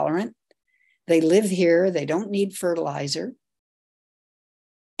 heat tolerant. They live here, they don't need fertilizer.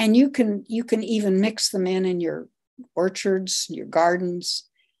 And you can even mix them in your orchards, your gardens.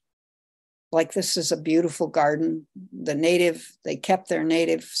 Like this is a beautiful garden. They kept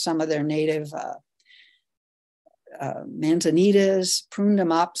some of their native manzanitas, pruned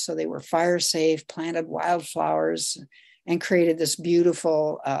them up so they were fire safe, planted wildflowers, and created this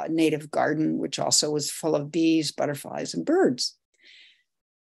beautiful native garden, which also was full of bees, butterflies, and birds.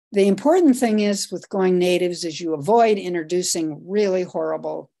 The important thing is with going natives is you avoid introducing really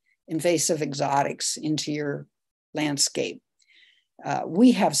horrible invasive exotics into your landscape.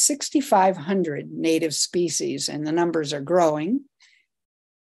 We have 6,500 native species, and the numbers are growing.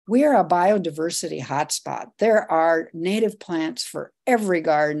 We are a biodiversity hotspot. There are native plants for every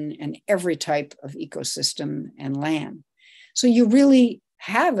garden and every type of ecosystem and land. So you really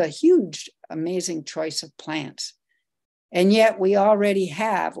have a huge, amazing choice of plants. And yet we already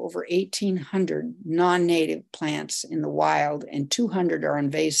have over 1,800 non-native plants in the wild, and 200 are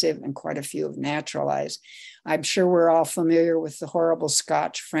invasive and quite a few have naturalized. I'm sure we're all familiar with the horrible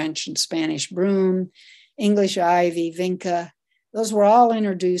Scotch, French, and Spanish broom, English ivy, vinca. Those were all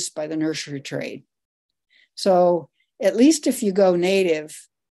introduced by the nursery trade. So at least if you go native,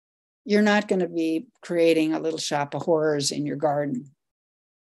 you're not going to be creating a little shop of horrors in your garden.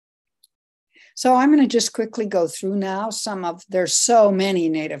 So I'm going to just quickly go through now there's so many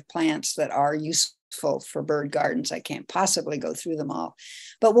native plants that are useful for bird gardens. I can't possibly go through them all,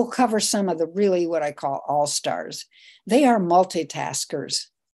 but we'll cover some of the really what I call all-stars. They are multitaskers.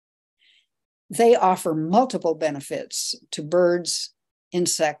 They offer multiple benefits to birds,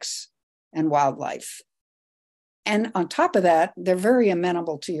 insects, and wildlife. And on top of that, they're very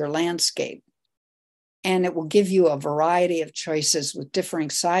amenable to your landscape. And it will give you a variety of choices with differing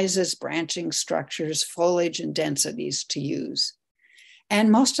sizes, branching structures, foliage, and densities to use.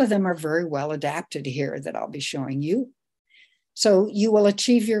 And most of them are very well adapted here that I'll be showing you. So you will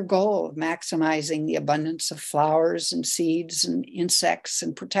achieve your goal of maximizing the abundance of flowers and seeds and insects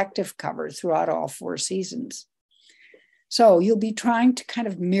and protective cover throughout all 4 seasons. So you'll be trying to kind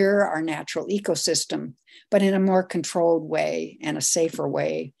of mirror our natural ecosystem, but in a more controlled way and a safer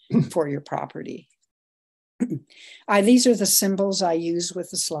way for your property. These are the symbols I use with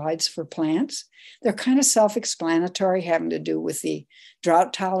the slides for plants. They're kind of self-explanatory, having to do with the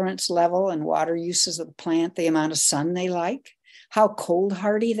drought tolerance level and water uses of the plant, the amount of sun they like, how cold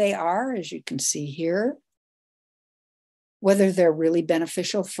hardy they are, as you can see here, whether they're really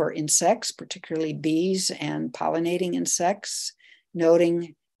beneficial for insects, particularly bees and pollinating insects,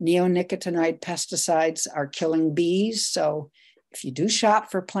 noting neonicotinoid pesticides are killing bees. So if you do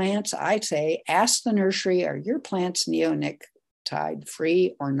shop for plants, I'd say ask the nursery, are your plants neonicotide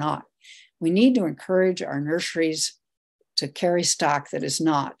free or not? We need to encourage our nurseries to carry stock that is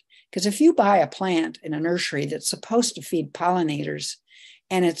not. Because if you buy a plant in a nursery that's supposed to feed pollinators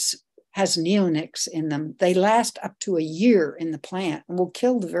and has neonics in them, they last up to a year in the plant and will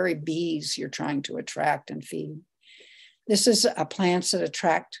kill the very bees you're trying to attract and feed. This is plants that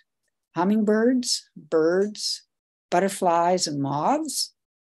attract hummingbirds, birds, butterflies, and moths.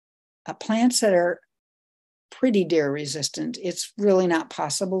 Plants that are pretty deer resistant. It's really not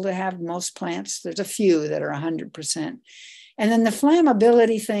possible to have most plants. There's a few that are 100%. And then the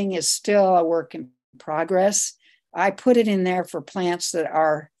flammability thing is still a work in progress. I put it in there for plants that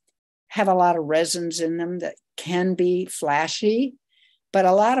have a lot of resins in them that can be flashy, but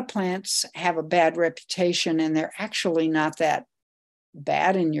a lot of plants have a bad reputation and they're actually not that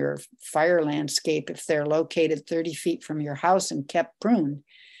bad in your fire landscape if they're located 30 feet from your house and kept pruned.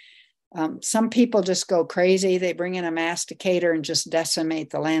 Some people just go crazy. They bring in a masticator and just decimate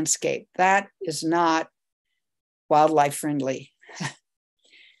the landscape. That is not wildlife friendly.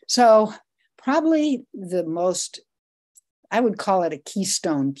 So probably the most, I would call it a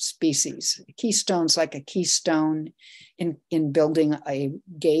keystone species. A keystone's like a keystone in building a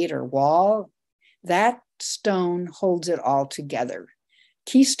gate or wall. That stone holds it all together.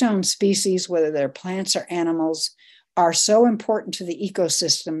 Keystone species, whether they're plants or animals, are so important to the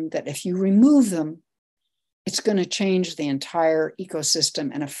ecosystem that if you remove them, it's going to change the entire ecosystem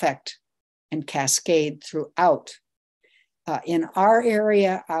and affect and cascade throughout. In our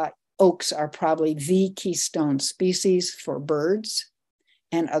area, oaks are probably the keystone species for birds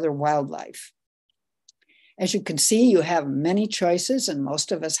and other wildlife. As you can see, you have many choices, and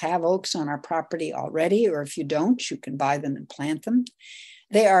most of us have oaks on our property already, or if you don't, you can buy them and plant them.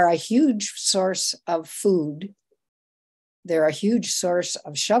 They are a huge source of food. They're a huge source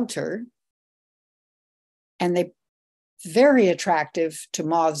of shelter, and they're very attractive to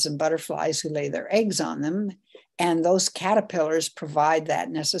moths and butterflies who lay their eggs on them. And those caterpillars provide that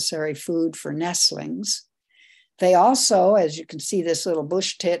necessary food for nestlings. They also, as you can see, this little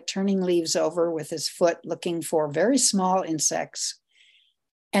bush tit turning leaves over with his foot looking for very small insects.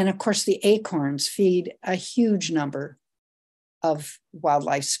 And of course, the acorns feed a huge number of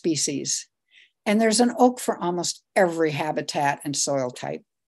wildlife species. And there's an oak for almost every habitat and soil type.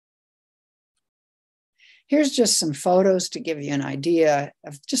 Here's just some photos to give you an idea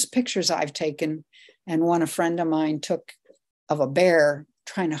of just pictures I've taken, and one a friend of mine took of a bear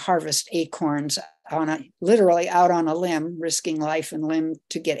trying to harvest acorns literally out on a limb, risking life and limb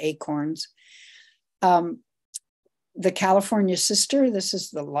to get acorns. The California sister, this is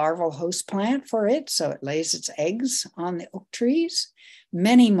the larval host plant for it, so it lays its eggs on the oak trees.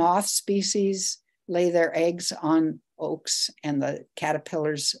 Many moth species lay their eggs on oaks, and the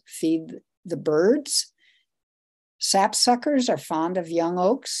caterpillars feed the birds. Sapsuckers are fond of young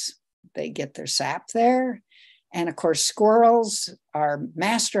oaks. They get their sap there. And of course, squirrels are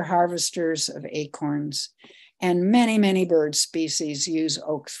master harvesters of acorns. And many, many bird species use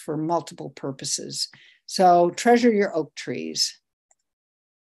oaks for multiple purposes. So treasure your oak trees.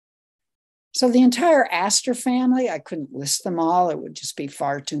 So the entire aster family, I couldn't list them all, it would just be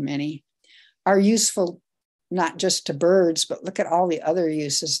far too many, are useful not just to birds, but look at all the other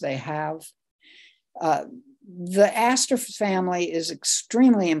uses they have. The aster family is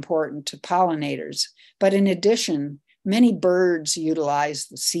extremely important to pollinators, but in addition, many birds utilize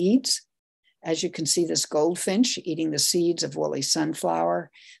the seeds. As you can see, this goldfinch eating the seeds of woolly sunflower.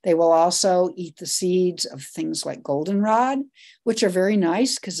 They will also eat the seeds of things like goldenrod, which are very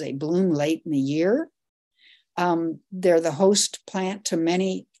nice because they bloom late in the year. They're the host plant to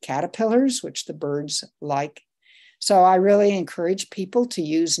many caterpillars, which the birds like. So I really encourage people to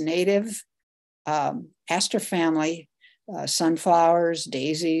use native aster family, sunflowers,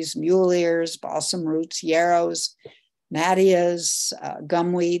 daisies, mule ears, balsam roots, yarrows, mattias,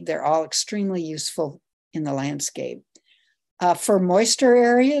 gumweed. They're all extremely useful in the landscape. For moister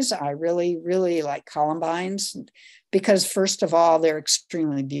areas, I really, really like columbines because, first of all, they're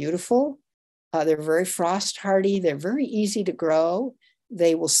extremely beautiful. They're very frost hardy. They're very easy to grow.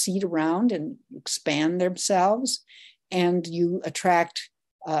 They will seed around and expand themselves. And you attract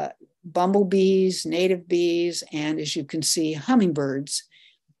bumblebees, native bees, and as you can see, hummingbirds.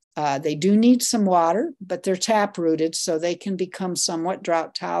 They do need some water, but they're tap-rooted, so they can become somewhat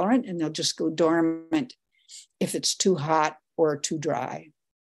drought tolerant, and they'll just go dormant if it's too hot or too dry.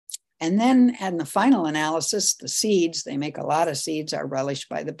 And then in the final analysis, the seeds, they make a lot of seeds, are relished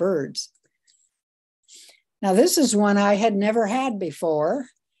by the birds. Now, this is one I had never had before,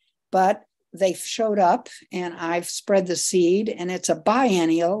 but they showed up and I've spread the seed, and it's a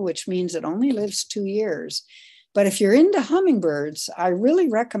biennial, which means it only lives 2 years. But if you're into hummingbirds, I really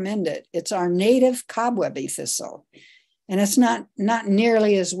recommend it. It's our native cobwebby thistle. And it's not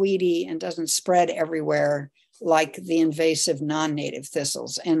nearly as weedy and doesn't spread everywhere like the invasive non-native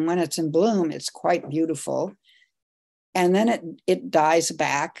thistles. And when it's in bloom, it's quite beautiful. And then it dies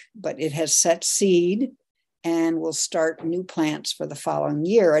back, but it has set seed and will start new plants for the following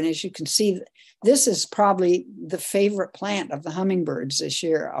year. And as you can see, this is probably the favorite plant of the hummingbirds this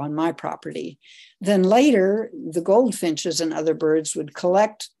year on my property. Then later, the goldfinches and other birds would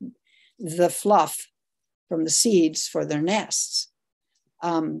collect the fluff from the seeds for their nests.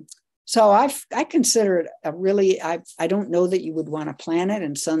 So I consider it a really, I don't know that you would want to plant it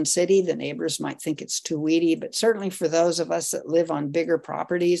in Sun City. The neighbors might think it's too weedy, but certainly for those of us that live on bigger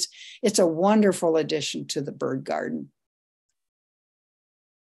properties, it's a wonderful addition to the bird garden.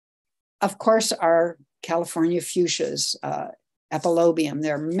 Of course, our California fuchsias, epilobium.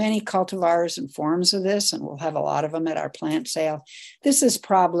 There are many cultivars and forms of this, and we'll have a lot of them at our plant sale. This is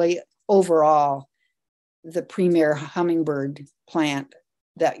probably overall the premier hummingbird plant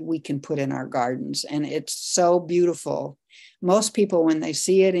that we can put in our gardens. And it's so beautiful. Most people, when they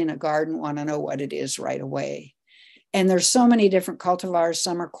see it in a garden, want to know what it is right away. And there's so many different cultivars.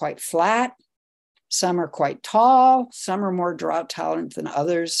 Some are quite flat, some are quite tall, some are more drought tolerant than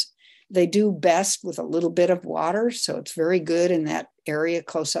others. They do best with a little bit of water. So it's very good in that area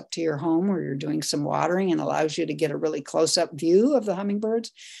close up to your home where you're doing some watering, and allows you to get a really close up view of the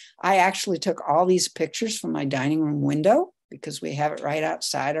hummingbirds. I actually took all these pictures from my dining room window because we have it right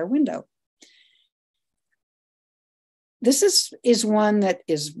outside our window. This is one that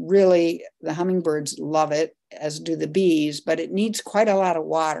is really, the hummingbirds love it, as do the bees, but it needs quite a lot of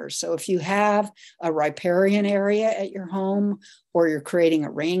water. So if you have a riparian area at your home, or you're creating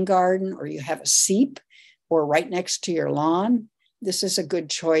a rain garden, or you have a seep, or right next to your lawn, this is a good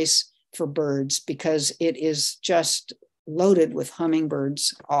choice for birds because it is just loaded with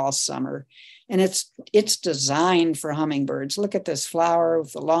hummingbirds all summer. And it's designed for hummingbirds. Look at this flower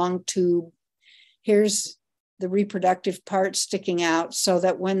with the long tube. Here's the reproductive part sticking out so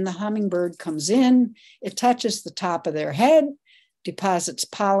that when the hummingbird comes in, it touches the top of their head, deposits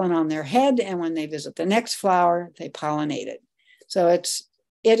pollen on their head, and when they visit the next flower, they pollinate it. So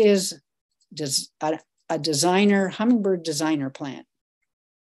it is a designer, hummingbird designer plant.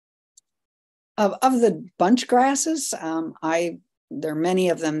 Of the bunch grasses, there are many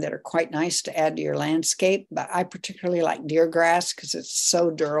of them that are quite nice to add to your landscape, but I particularly like deergrass because it's so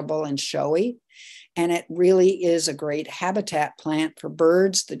durable and showy. And it really is a great habitat plant for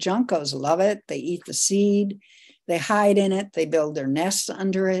birds. The juncos love it. They eat the seed, they hide in it, they build their nests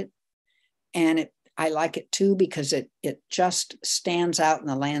under it. And I like it too because it just stands out in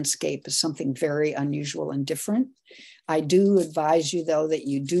the landscape as something very unusual and different. I do advise you, though, that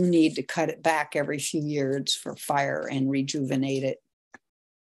you do need to cut it back every few years for fire and rejuvenate it.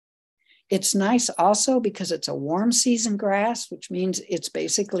 It's nice also because it's a warm season grass, which means it's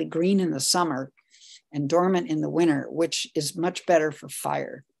basically green in the summer and dormant in the winter, which is much better for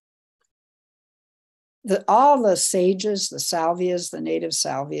fire. All the sages, the salvias, the native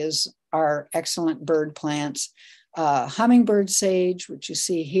salvias are excellent bird plants. Hummingbird sage, which you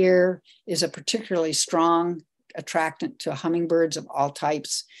see here, is a particularly strong attractant to hummingbirds of all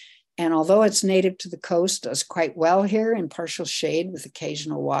types. And although it's native to the coast, does quite well here in partial shade with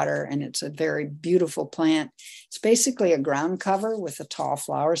occasional water. And it's a very beautiful plant. It's basically a ground cover with a tall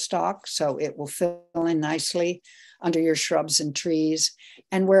flower stalk, so it will fill in nicely under your shrubs and trees.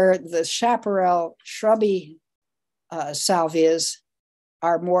 And where the chaparral shrubby salvias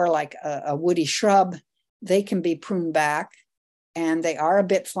are more like a woody shrub, they can be pruned back, and they are a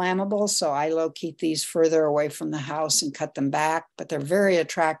bit flammable. So I locate these further away from the house and cut them back, but they're very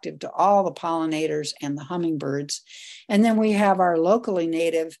attractive to all the pollinators and the hummingbirds. And then we have our locally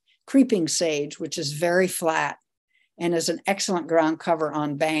native creeping sage, which is very flat and is an excellent ground cover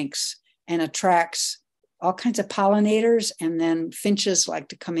on banks and attracts all kinds of pollinators, and then finches like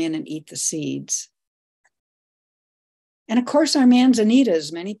to come in and eat the seeds. And of course, our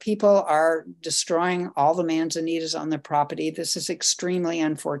manzanitas. Many people are destroying all the manzanitas on their property. This is extremely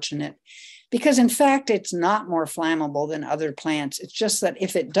unfortunate because, in fact, it's not more flammable than other plants. It's just that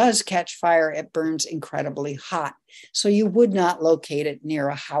if it does catch fire, it burns incredibly hot. So you would not locate it near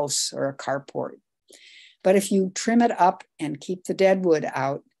a house or a carport. But if you trim it up and keep the dead wood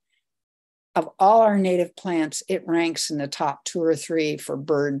out, of all our native plants, it ranks in the top 2 or 3 for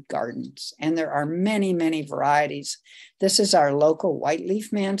bird gardens. And there are many, many varieties. This is our local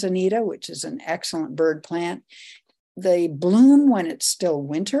white-leaf manzanita, which is an excellent bird plant. They bloom when it's still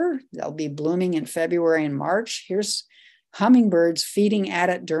winter. They'll be blooming in February and March. Here's hummingbirds feeding at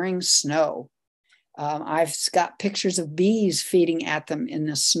it during snow. I've got pictures of bees feeding at them in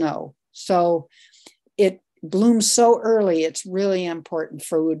the snow. So it blooms so early, it's really important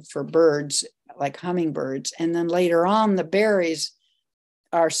food for birds like hummingbirds. And then later on, the berries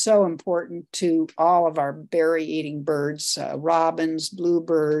are so important to all of our berry-eating birds, robins,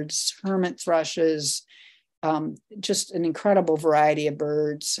 bluebirds, hermit thrushes, just an incredible variety of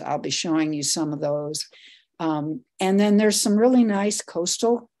birds. I'll be showing you some of those. And then there's some really nice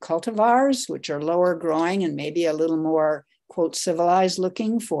coastal cultivars, which are lower growing and maybe a little more, quote, civilized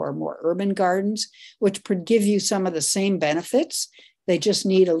looking for more urban gardens, which could give you some of the same benefits. They just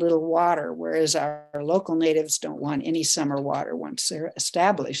need a little water, whereas our local natives don't want any summer water. Once they're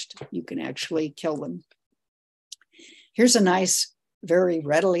established, you can actually kill them. Here's a nice, very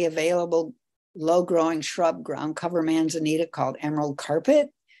readily available, low-growing shrub ground cover manzanita called emerald carpet.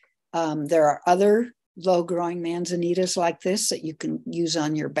 There are other low-growing manzanitas like this that you can use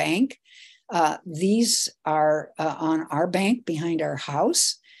on your bank. These are on our bank behind our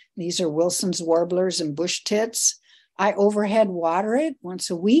house. These are Wilson's warblers and bush tits. I overhead water it once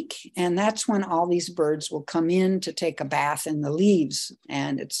a week, and that's when all these birds will come in to take a bath in the leaves,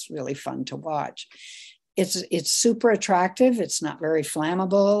 and it's really fun to watch. It's super attractive. It's not very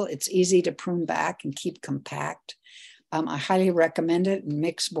flammable. It's easy to prune back and keep compact. I highly recommend it in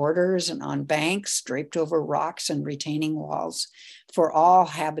mixed borders and on banks, draped over rocks and retaining walls for all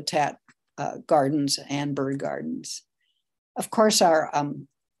habitat gardens and bird gardens. Of course, our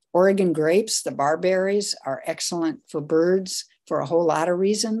Oregon grapes, the barberries, are excellent for birds for a whole lot of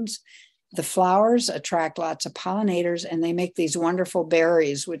reasons. The flowers attract lots of pollinators, and they make these wonderful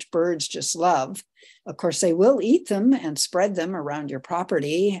berries, which birds just love. Of course, they will eat them and spread them around your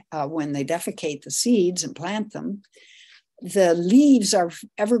property when they defecate the seeds and plant them. The leaves are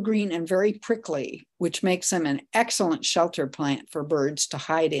evergreen and very prickly, which makes them an excellent shelter plant for birds to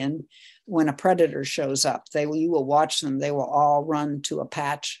hide in when a predator shows up. You will watch them. They will all run to a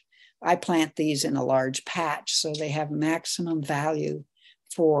patch. I plant these in a large patch, so they have maximum value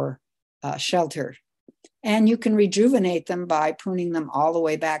for shelter. And you can rejuvenate them by pruning them all the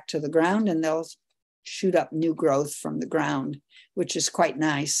way back to the ground, and they'll shoot up new growth from the ground, which is quite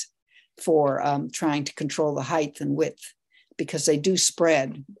nice for trying to control the height and width, because they do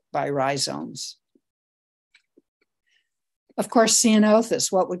spread by rhizomes. Of course,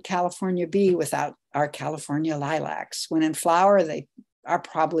 ceanothus, what would California be without our California lilacs? When in flower, they are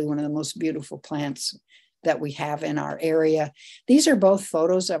probably one of the most beautiful plants that we have in our area. These are both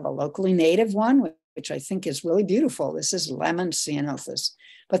photos of a locally native one, which I think is really beautiful. This is lemon ceanothus,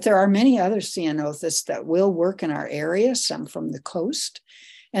 but there are many other ceanothus that will work in our area, some from the coast,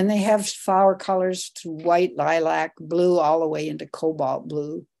 and they have flower colors to white, lilac, blue, all the way into cobalt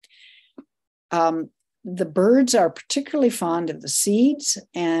blue. The birds are particularly fond of the seeds,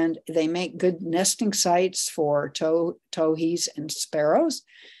 and they make good nesting sites for towhees and sparrows.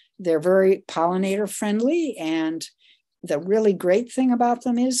 They're very pollinator friendly, and the really great thing about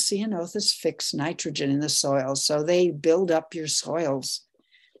them is ceanothus fix nitrogen in the soil, so they build up your soils.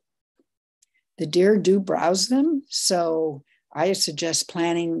 The deer do browse them, so I suggest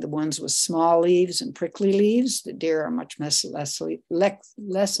planting the ones with small leaves and prickly leaves. The deer are much less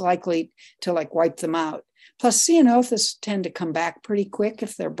likely to wipe them out. Plus, ceanothus tend to come back pretty quick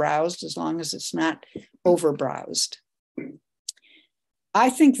if they're browsed, as long as it's not over browsed. I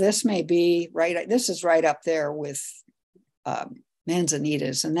think this may be right. This is right up there with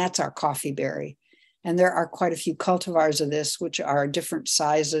manzanitas, and that's our coffee berry. And there are quite a few cultivars of this, which are different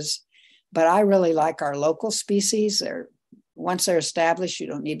sizes. But I really like our local species. Once they're established, you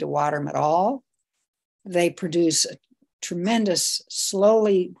don't need to water them at all. They produce a tremendous,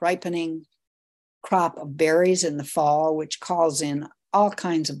 slowly ripening crop of berries in the fall, which calls in all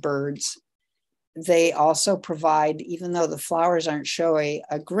kinds of birds. They also provide, even though the flowers aren't showy,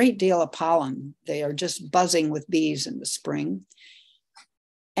 a great deal of pollen. They are just buzzing with bees in the spring.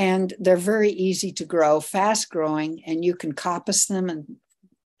 And they're very easy to grow, fast growing, and you can coppice them and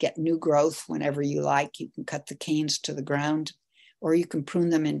get new growth whenever you like. You can cut the canes to the ground, or you can prune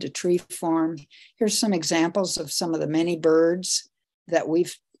them into tree form. Here's some examples of some of the many birds that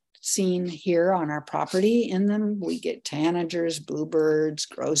we've seen here on our property. In them, we get tanagers, bluebirds,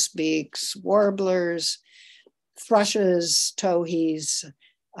 grosbeaks, warblers, thrushes, towhees.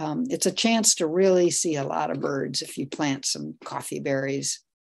 It's a chance to really see a lot of birds if you plant some coffee berries.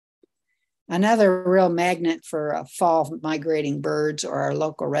 Another real magnet for fall migrating birds or our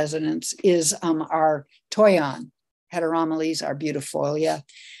local residents is our toyon, Heteromeles arbutefolia.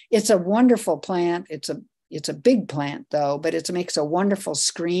 It's a wonderful plant. It's a big plant though, but it makes a wonderful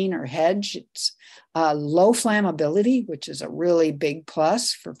screen or hedge. It's low flammability, which is a really big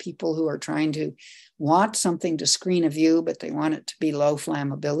plus for people who are trying to want something to screen a view, but they want it to be low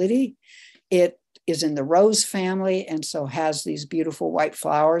flammability. It is in the rose family and so has these beautiful white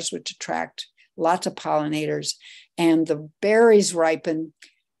flowers, which attract lots of pollinators. And the berries ripen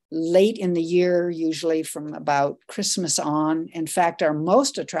late in the year, usually from about Christmas on. In fact, are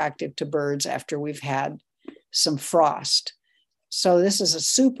most attractive to birds after we've had some frost. So this is a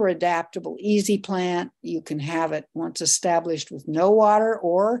super adaptable, easy plant. You can have it once established with no water,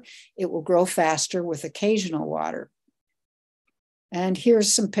 or it will grow faster with occasional water. And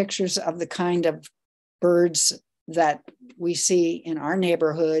here's some pictures of the kind of birds that we see in our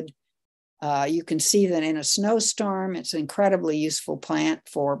neighborhood. You can see that in a snowstorm, it's an incredibly useful plant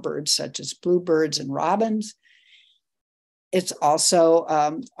for birds such as bluebirds and robins. It's also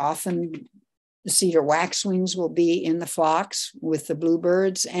often the cedar waxwings will be in the flocks with the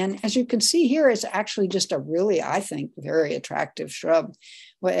bluebirds. And as you can see here, it's actually just a really, I think, very attractive shrub,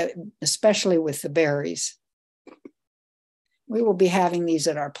 especially with the berries. We will be having these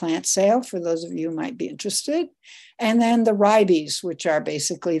at our plant sale for those of you who might be interested. And then the ribes, which are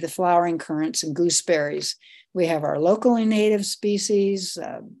basically the flowering currants and gooseberries. We have our locally native species,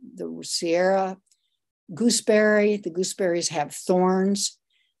 the Sierra gooseberry. The gooseberries have thorns,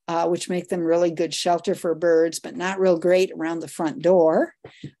 which make them really good shelter for birds, but not real great around the front door.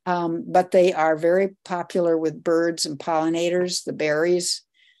 But they are very popular with birds and pollinators, the berries.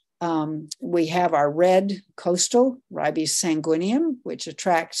 We have our red coastal Ribes sanguineum, which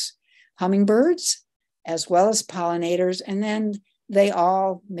attracts hummingbirds as well as pollinators. And then they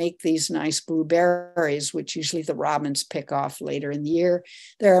all make these nice blueberries, which usually the robins pick off later in the year.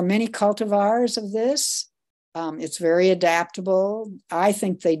 There are many cultivars of this. It's very adaptable. I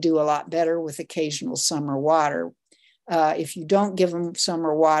think they do a lot better with occasional summer water. If you don't give them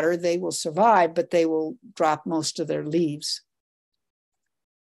summer water, they will survive, but they will drop most of their leaves.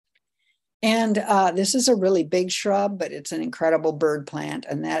 And this is a really big shrub, but it's an incredible bird plant,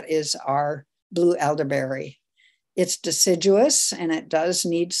 and that is our blue elderberry. It's deciduous and it does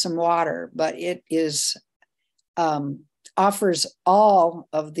need some water, but it is offers all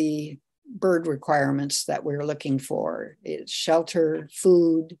of the bird requirements that we're looking for. It's shelter,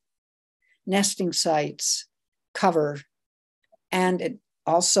 food, nesting sites, cover, and it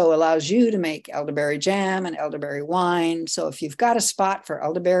also allows you to make elderberry jam and elderberry wine. So if you've got a spot for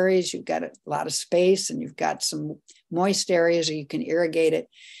elderberries, you've got a lot of space and you've got some moist areas or you can irrigate it,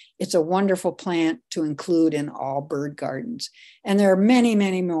 it's a wonderful plant to include in all bird gardens. And there are many,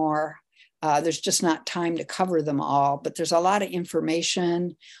 many more. There's just not time to cover them all, but there's a lot of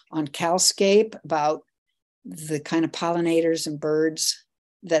information on Calscape about the kind of pollinators and birds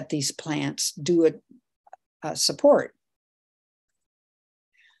that these plants do support.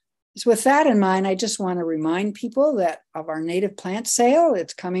 So with that in mind, I just want to remind people that of our native plant sale.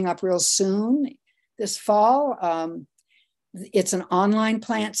 It's coming up real soon this fall. It's an online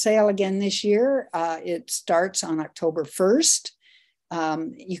plant sale again this year. It starts on October 1st.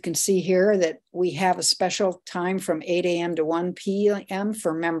 You can see here that we have a special time from 8 a.m. to 1 p.m.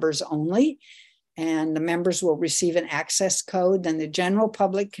 for members only. And the members will receive an access code. Then the general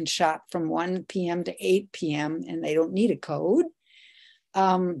public can shop from 1 p.m. to 8 p.m. and they don't need a code.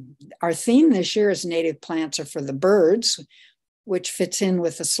 Our theme this year is native plants are for the birds, which fits in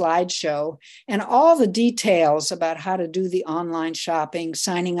with the slideshow. And all the details about how to do the online shopping,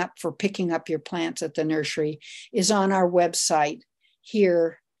 signing up for picking up your plants at the nursery is on our website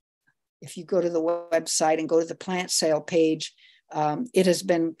here. If you go to the website and go to the plant sale page, it has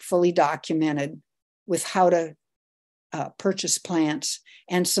been fully documented with how to purchase plants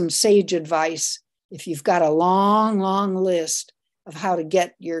and some sage advice if you've got a long, long list of how to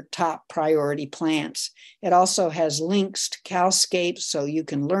get your top priority plants. It also has links to Calscape so you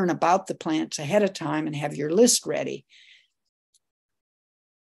can learn about the plants ahead of time and have your list ready.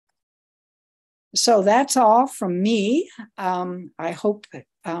 So that's all from me. I hope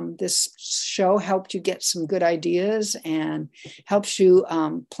this show helped you get some good ideas and helps you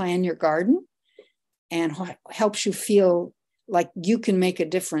plan your garden and helps you feel like you can make a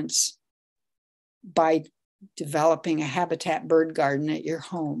difference by developing a habitat bird garden at your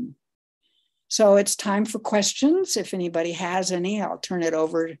home. So it's time for questions. If anybody has any, I'll turn it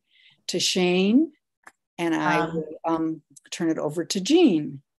over to Shane, and I will turn it over to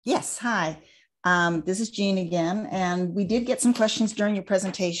Jean. Yes, hi. This is Jean again, and we did get some questions during your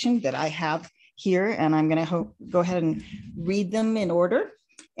presentation that I have here, and I'm going to go ahead and read them in order.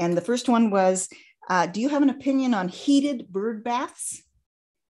 And the first one was, do you have an opinion on heated bird baths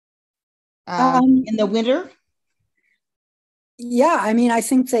in the winter? Yeah, I mean, I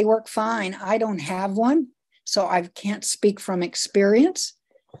think they work fine. I don't have one, so I can't speak from experience.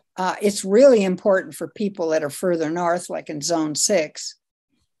 It's really important for people that are further north, like in Zone 6.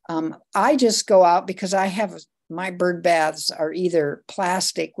 I just go out because my bird baths are either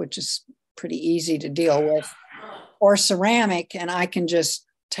plastic, which is pretty easy to deal with, or ceramic, and I can just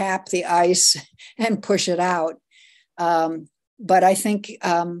tap the ice and push it out. But I think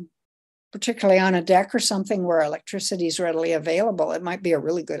particularly on a deck or something where electricity is readily available, it might be a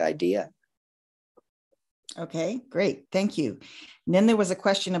really good idea. Okay, great. Thank you. And then there was a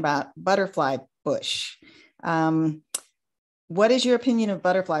question about butterfly bush. What is your opinion of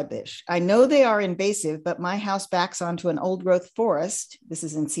butterfly bush? I know they are invasive, but my house backs onto an old growth forest. This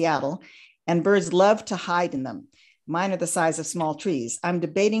is in Seattle, and birds love to hide in them. Mine are the size of small trees. I'm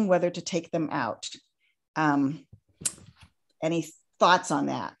debating whether to take them out. Any thoughts on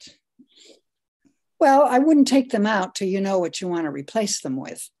that? Well, I wouldn't take them out till you know what you want to replace them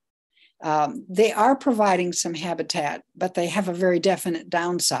with. They are providing some habitat, but they have a very definite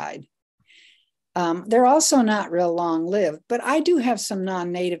downside. They're also not real long-lived, but I do have some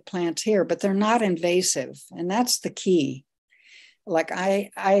non-native plants here, but they're not invasive, and that's the key. Like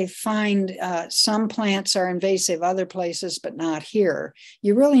I find some plants are invasive other places, but not here.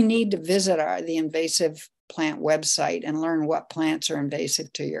 You really need to visit the invasive plant website and learn what plants are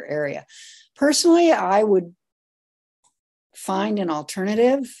invasive to your area. Personally, I would find an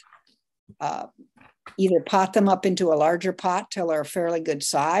alternative, either pot them up into a larger pot till they're a fairly good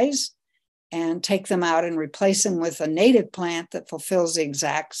size, and take them out and replace them with a native plant that fulfills the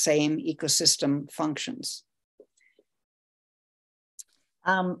exact same ecosystem functions.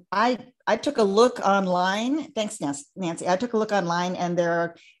 I took a look online. Thanks, Nancy. I took a look online, and there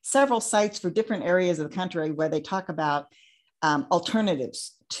are several sites for different areas of the country where they talk about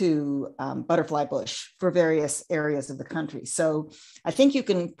alternatives to butterfly bush for various areas of the country. So I think you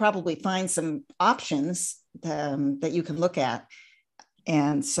can probably find some options that you can look at.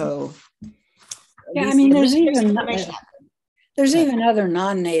 And so, yeah, I mean, there's even other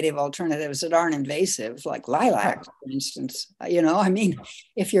non-native alternatives that aren't invasive, like lilac, for instance. You know, I mean,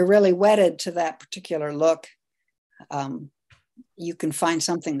 if you're really wedded to that particular look, you can find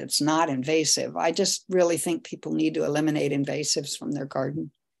something that's not invasive. I just really think people need to eliminate invasives from their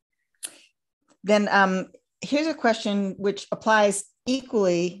garden. Then here's a question which applies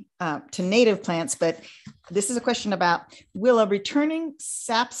equally to native plants, but this is a question about, will a returning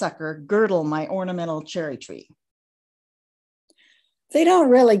sapsucker girdle my ornamental cherry tree? They don't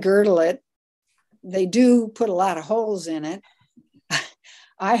really girdle it. They do put a lot of holes in it.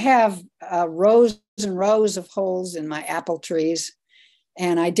 I have rows and rows of holes in my apple trees,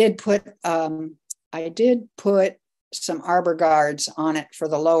 and I did put some arbor guards on it for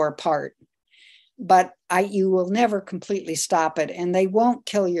the lower part, but you will never completely stop it, and they won't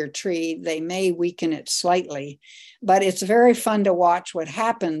kill your tree. They may weaken it slightly, but it's very fun to watch what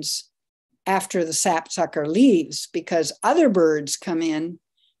happens after the sapsucker leaves, because other birds come in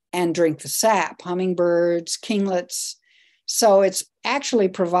and drink the sap, hummingbirds, kinglets. So it's actually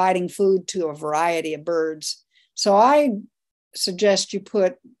providing food to a variety of birds. So I suggest you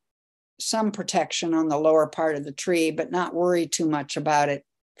put some protection on the lower part of the tree, but not worry too much about it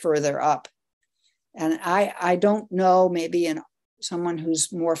further up. And I don't know, maybe in someone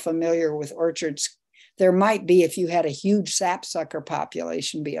who's more familiar with orchards, there might be, if you had a huge sapsucker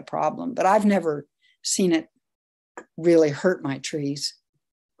population, be a problem, but I've never seen it really hurt my trees.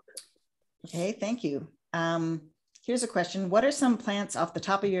 Okay, thank you. Here's a question. What are some plants off the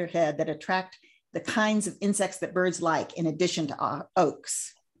top of your head that attract the kinds of insects that birds like in addition to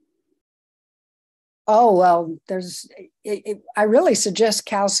oaks? Oh, well, I really suggest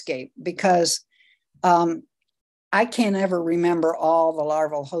cowscape, because I can't ever remember all the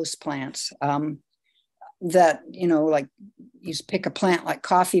larval host plants that, like you pick a plant like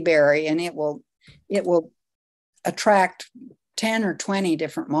coffeeberry and it will attract 10 or 20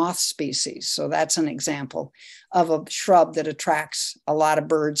 different moth species. So that's an example of a shrub that attracts a lot of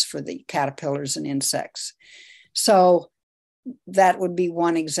birds for the caterpillars and insects. So that would be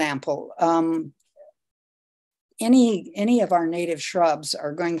one example. Any of our native shrubs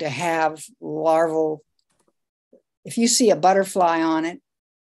are going to have larval. If you see a butterfly on it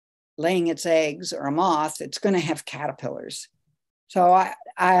laying its eggs, or a moth, it's going to have caterpillars. So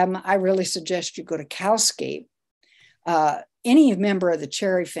I really suggest you go to Cowscape. Any member of the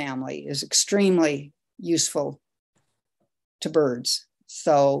cherry family is extremely useful to birds.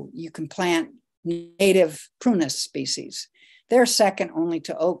 So you can plant native prunus species. They're second only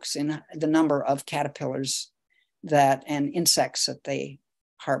to oaks in the number of caterpillars and insects that they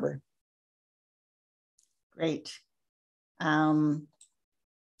harbor. Great.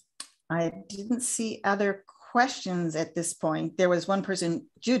 I didn't see other questions at this point. There was one person,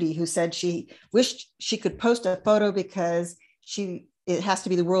 Judy, who said she wished she could post a photo because it has to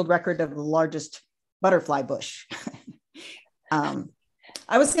be the world record of the largest butterfly bush.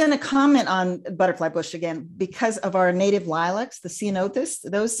 I was going to comment on butterfly bush again because of our native lilacs, the ceanothus.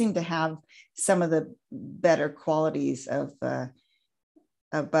 Those seem to have some of the better qualities of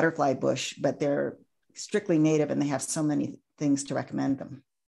butterfly bush, but they're strictly native and they have so many things to recommend them.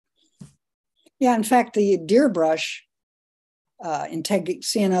 Yeah, in fact, the deer brush,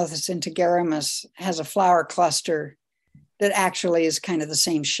 Ceanothus integrimus, has a flower cluster that actually is kind of the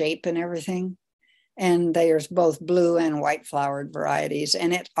same shape and everything. And there's both blue and white flowered varieties.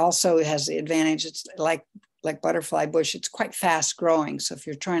 And it also has the advantage, it's like butterfly bush, it's quite fast growing. So if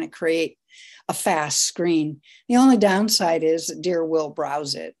you're trying to create a fast screen, the only downside is that deer will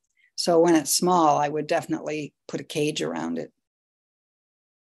browse it. So when it's small, I would definitely put a cage around it.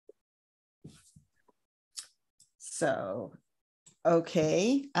 So,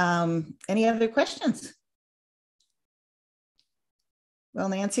 okay. Any other questions? Well,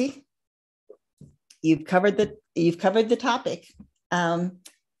 Nancy, you've covered the topic. And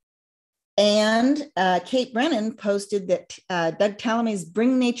Kate Brennan posted that Doug Tallamy's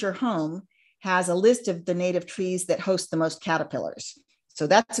Bring Nature Home has a list of the native trees that host the most caterpillars. So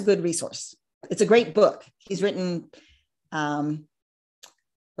that's a good resource. It's a great book. He's written,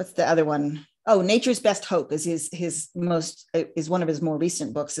 what's the other one? Oh, Nature's Best Hope is is one of his more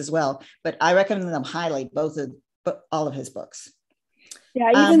recent books as well. But I recommend them highly, all of his books.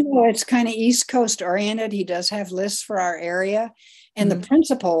 Yeah, even though it's kind of East Coast oriented, he does have lists for our area, and the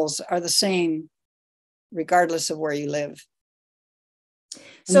principles are the same, regardless of where you live.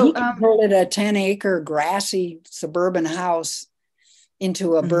 So he converted a 10-acre grassy suburban house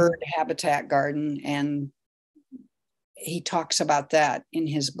into a bird habitat garden, and he talks about that in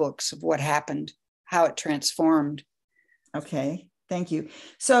his books of what happened, how it transformed. Okay, thank you.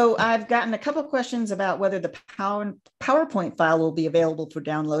 So I've gotten a couple of questions about whether the PowerPoint file will be available for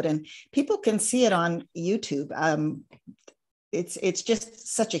download, and people can see it on YouTube. It's just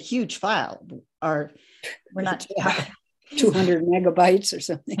such a huge file. We're not 200 megabytes or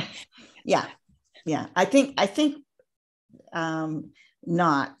something. Yeah. I think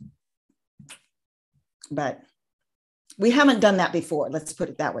not, but we haven't done that before. Let's put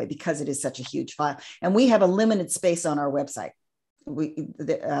it that way, because it is such a huge file, and we have a limited space on our website.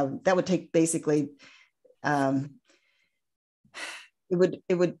 That would take basically,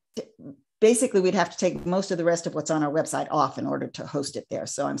 we'd have to take most of the rest of what's on our website off in order to host it there.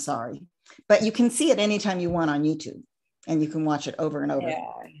 So I'm sorry, but you can see it anytime you want on YouTube, and you can watch it over and over. Yeah.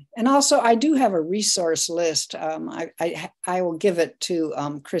 And also I do have a resource list. I will give it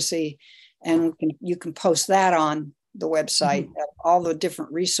to Chrissy, and you can post that on the website, all the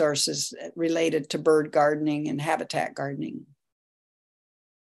different resources related to bird gardening and habitat gardening.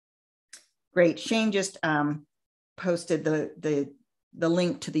 Great. Shane just posted the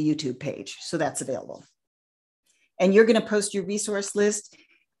link to the YouTube page, so that's available. And you're going to post your resource list.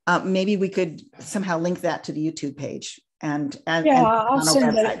 Maybe we could somehow link that to the YouTube page. I'll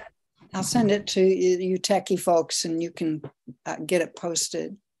send it to you techie folks, and you can get it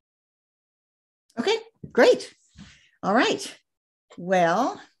posted. Okay, great. All right.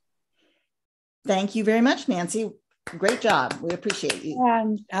 Well, thank you very much, Nancy. Great job. We appreciate you.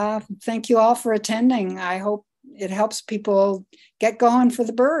 And thank you all for attending. I hope it helps people get going for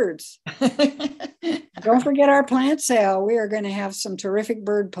the birds. Don't forget our plant sale. We are going to have some terrific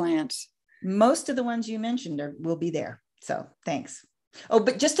bird plants. Most of the ones you mentioned will be there. So thanks. Oh,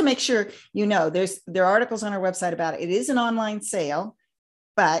 but just to make sure, there are articles on our website about it. It is an online sale,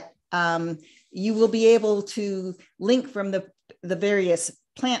 but you will be able to link from the various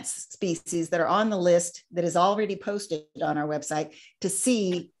plant species that are on the list that is already posted on our website to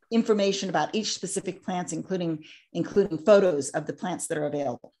see information about each specific plants, including photos of the plants that are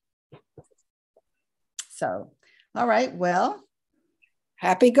available. So, all right, well.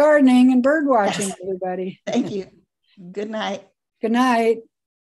 Happy gardening and bird watching, yes. Everybody. Thank you. Good night. Good night.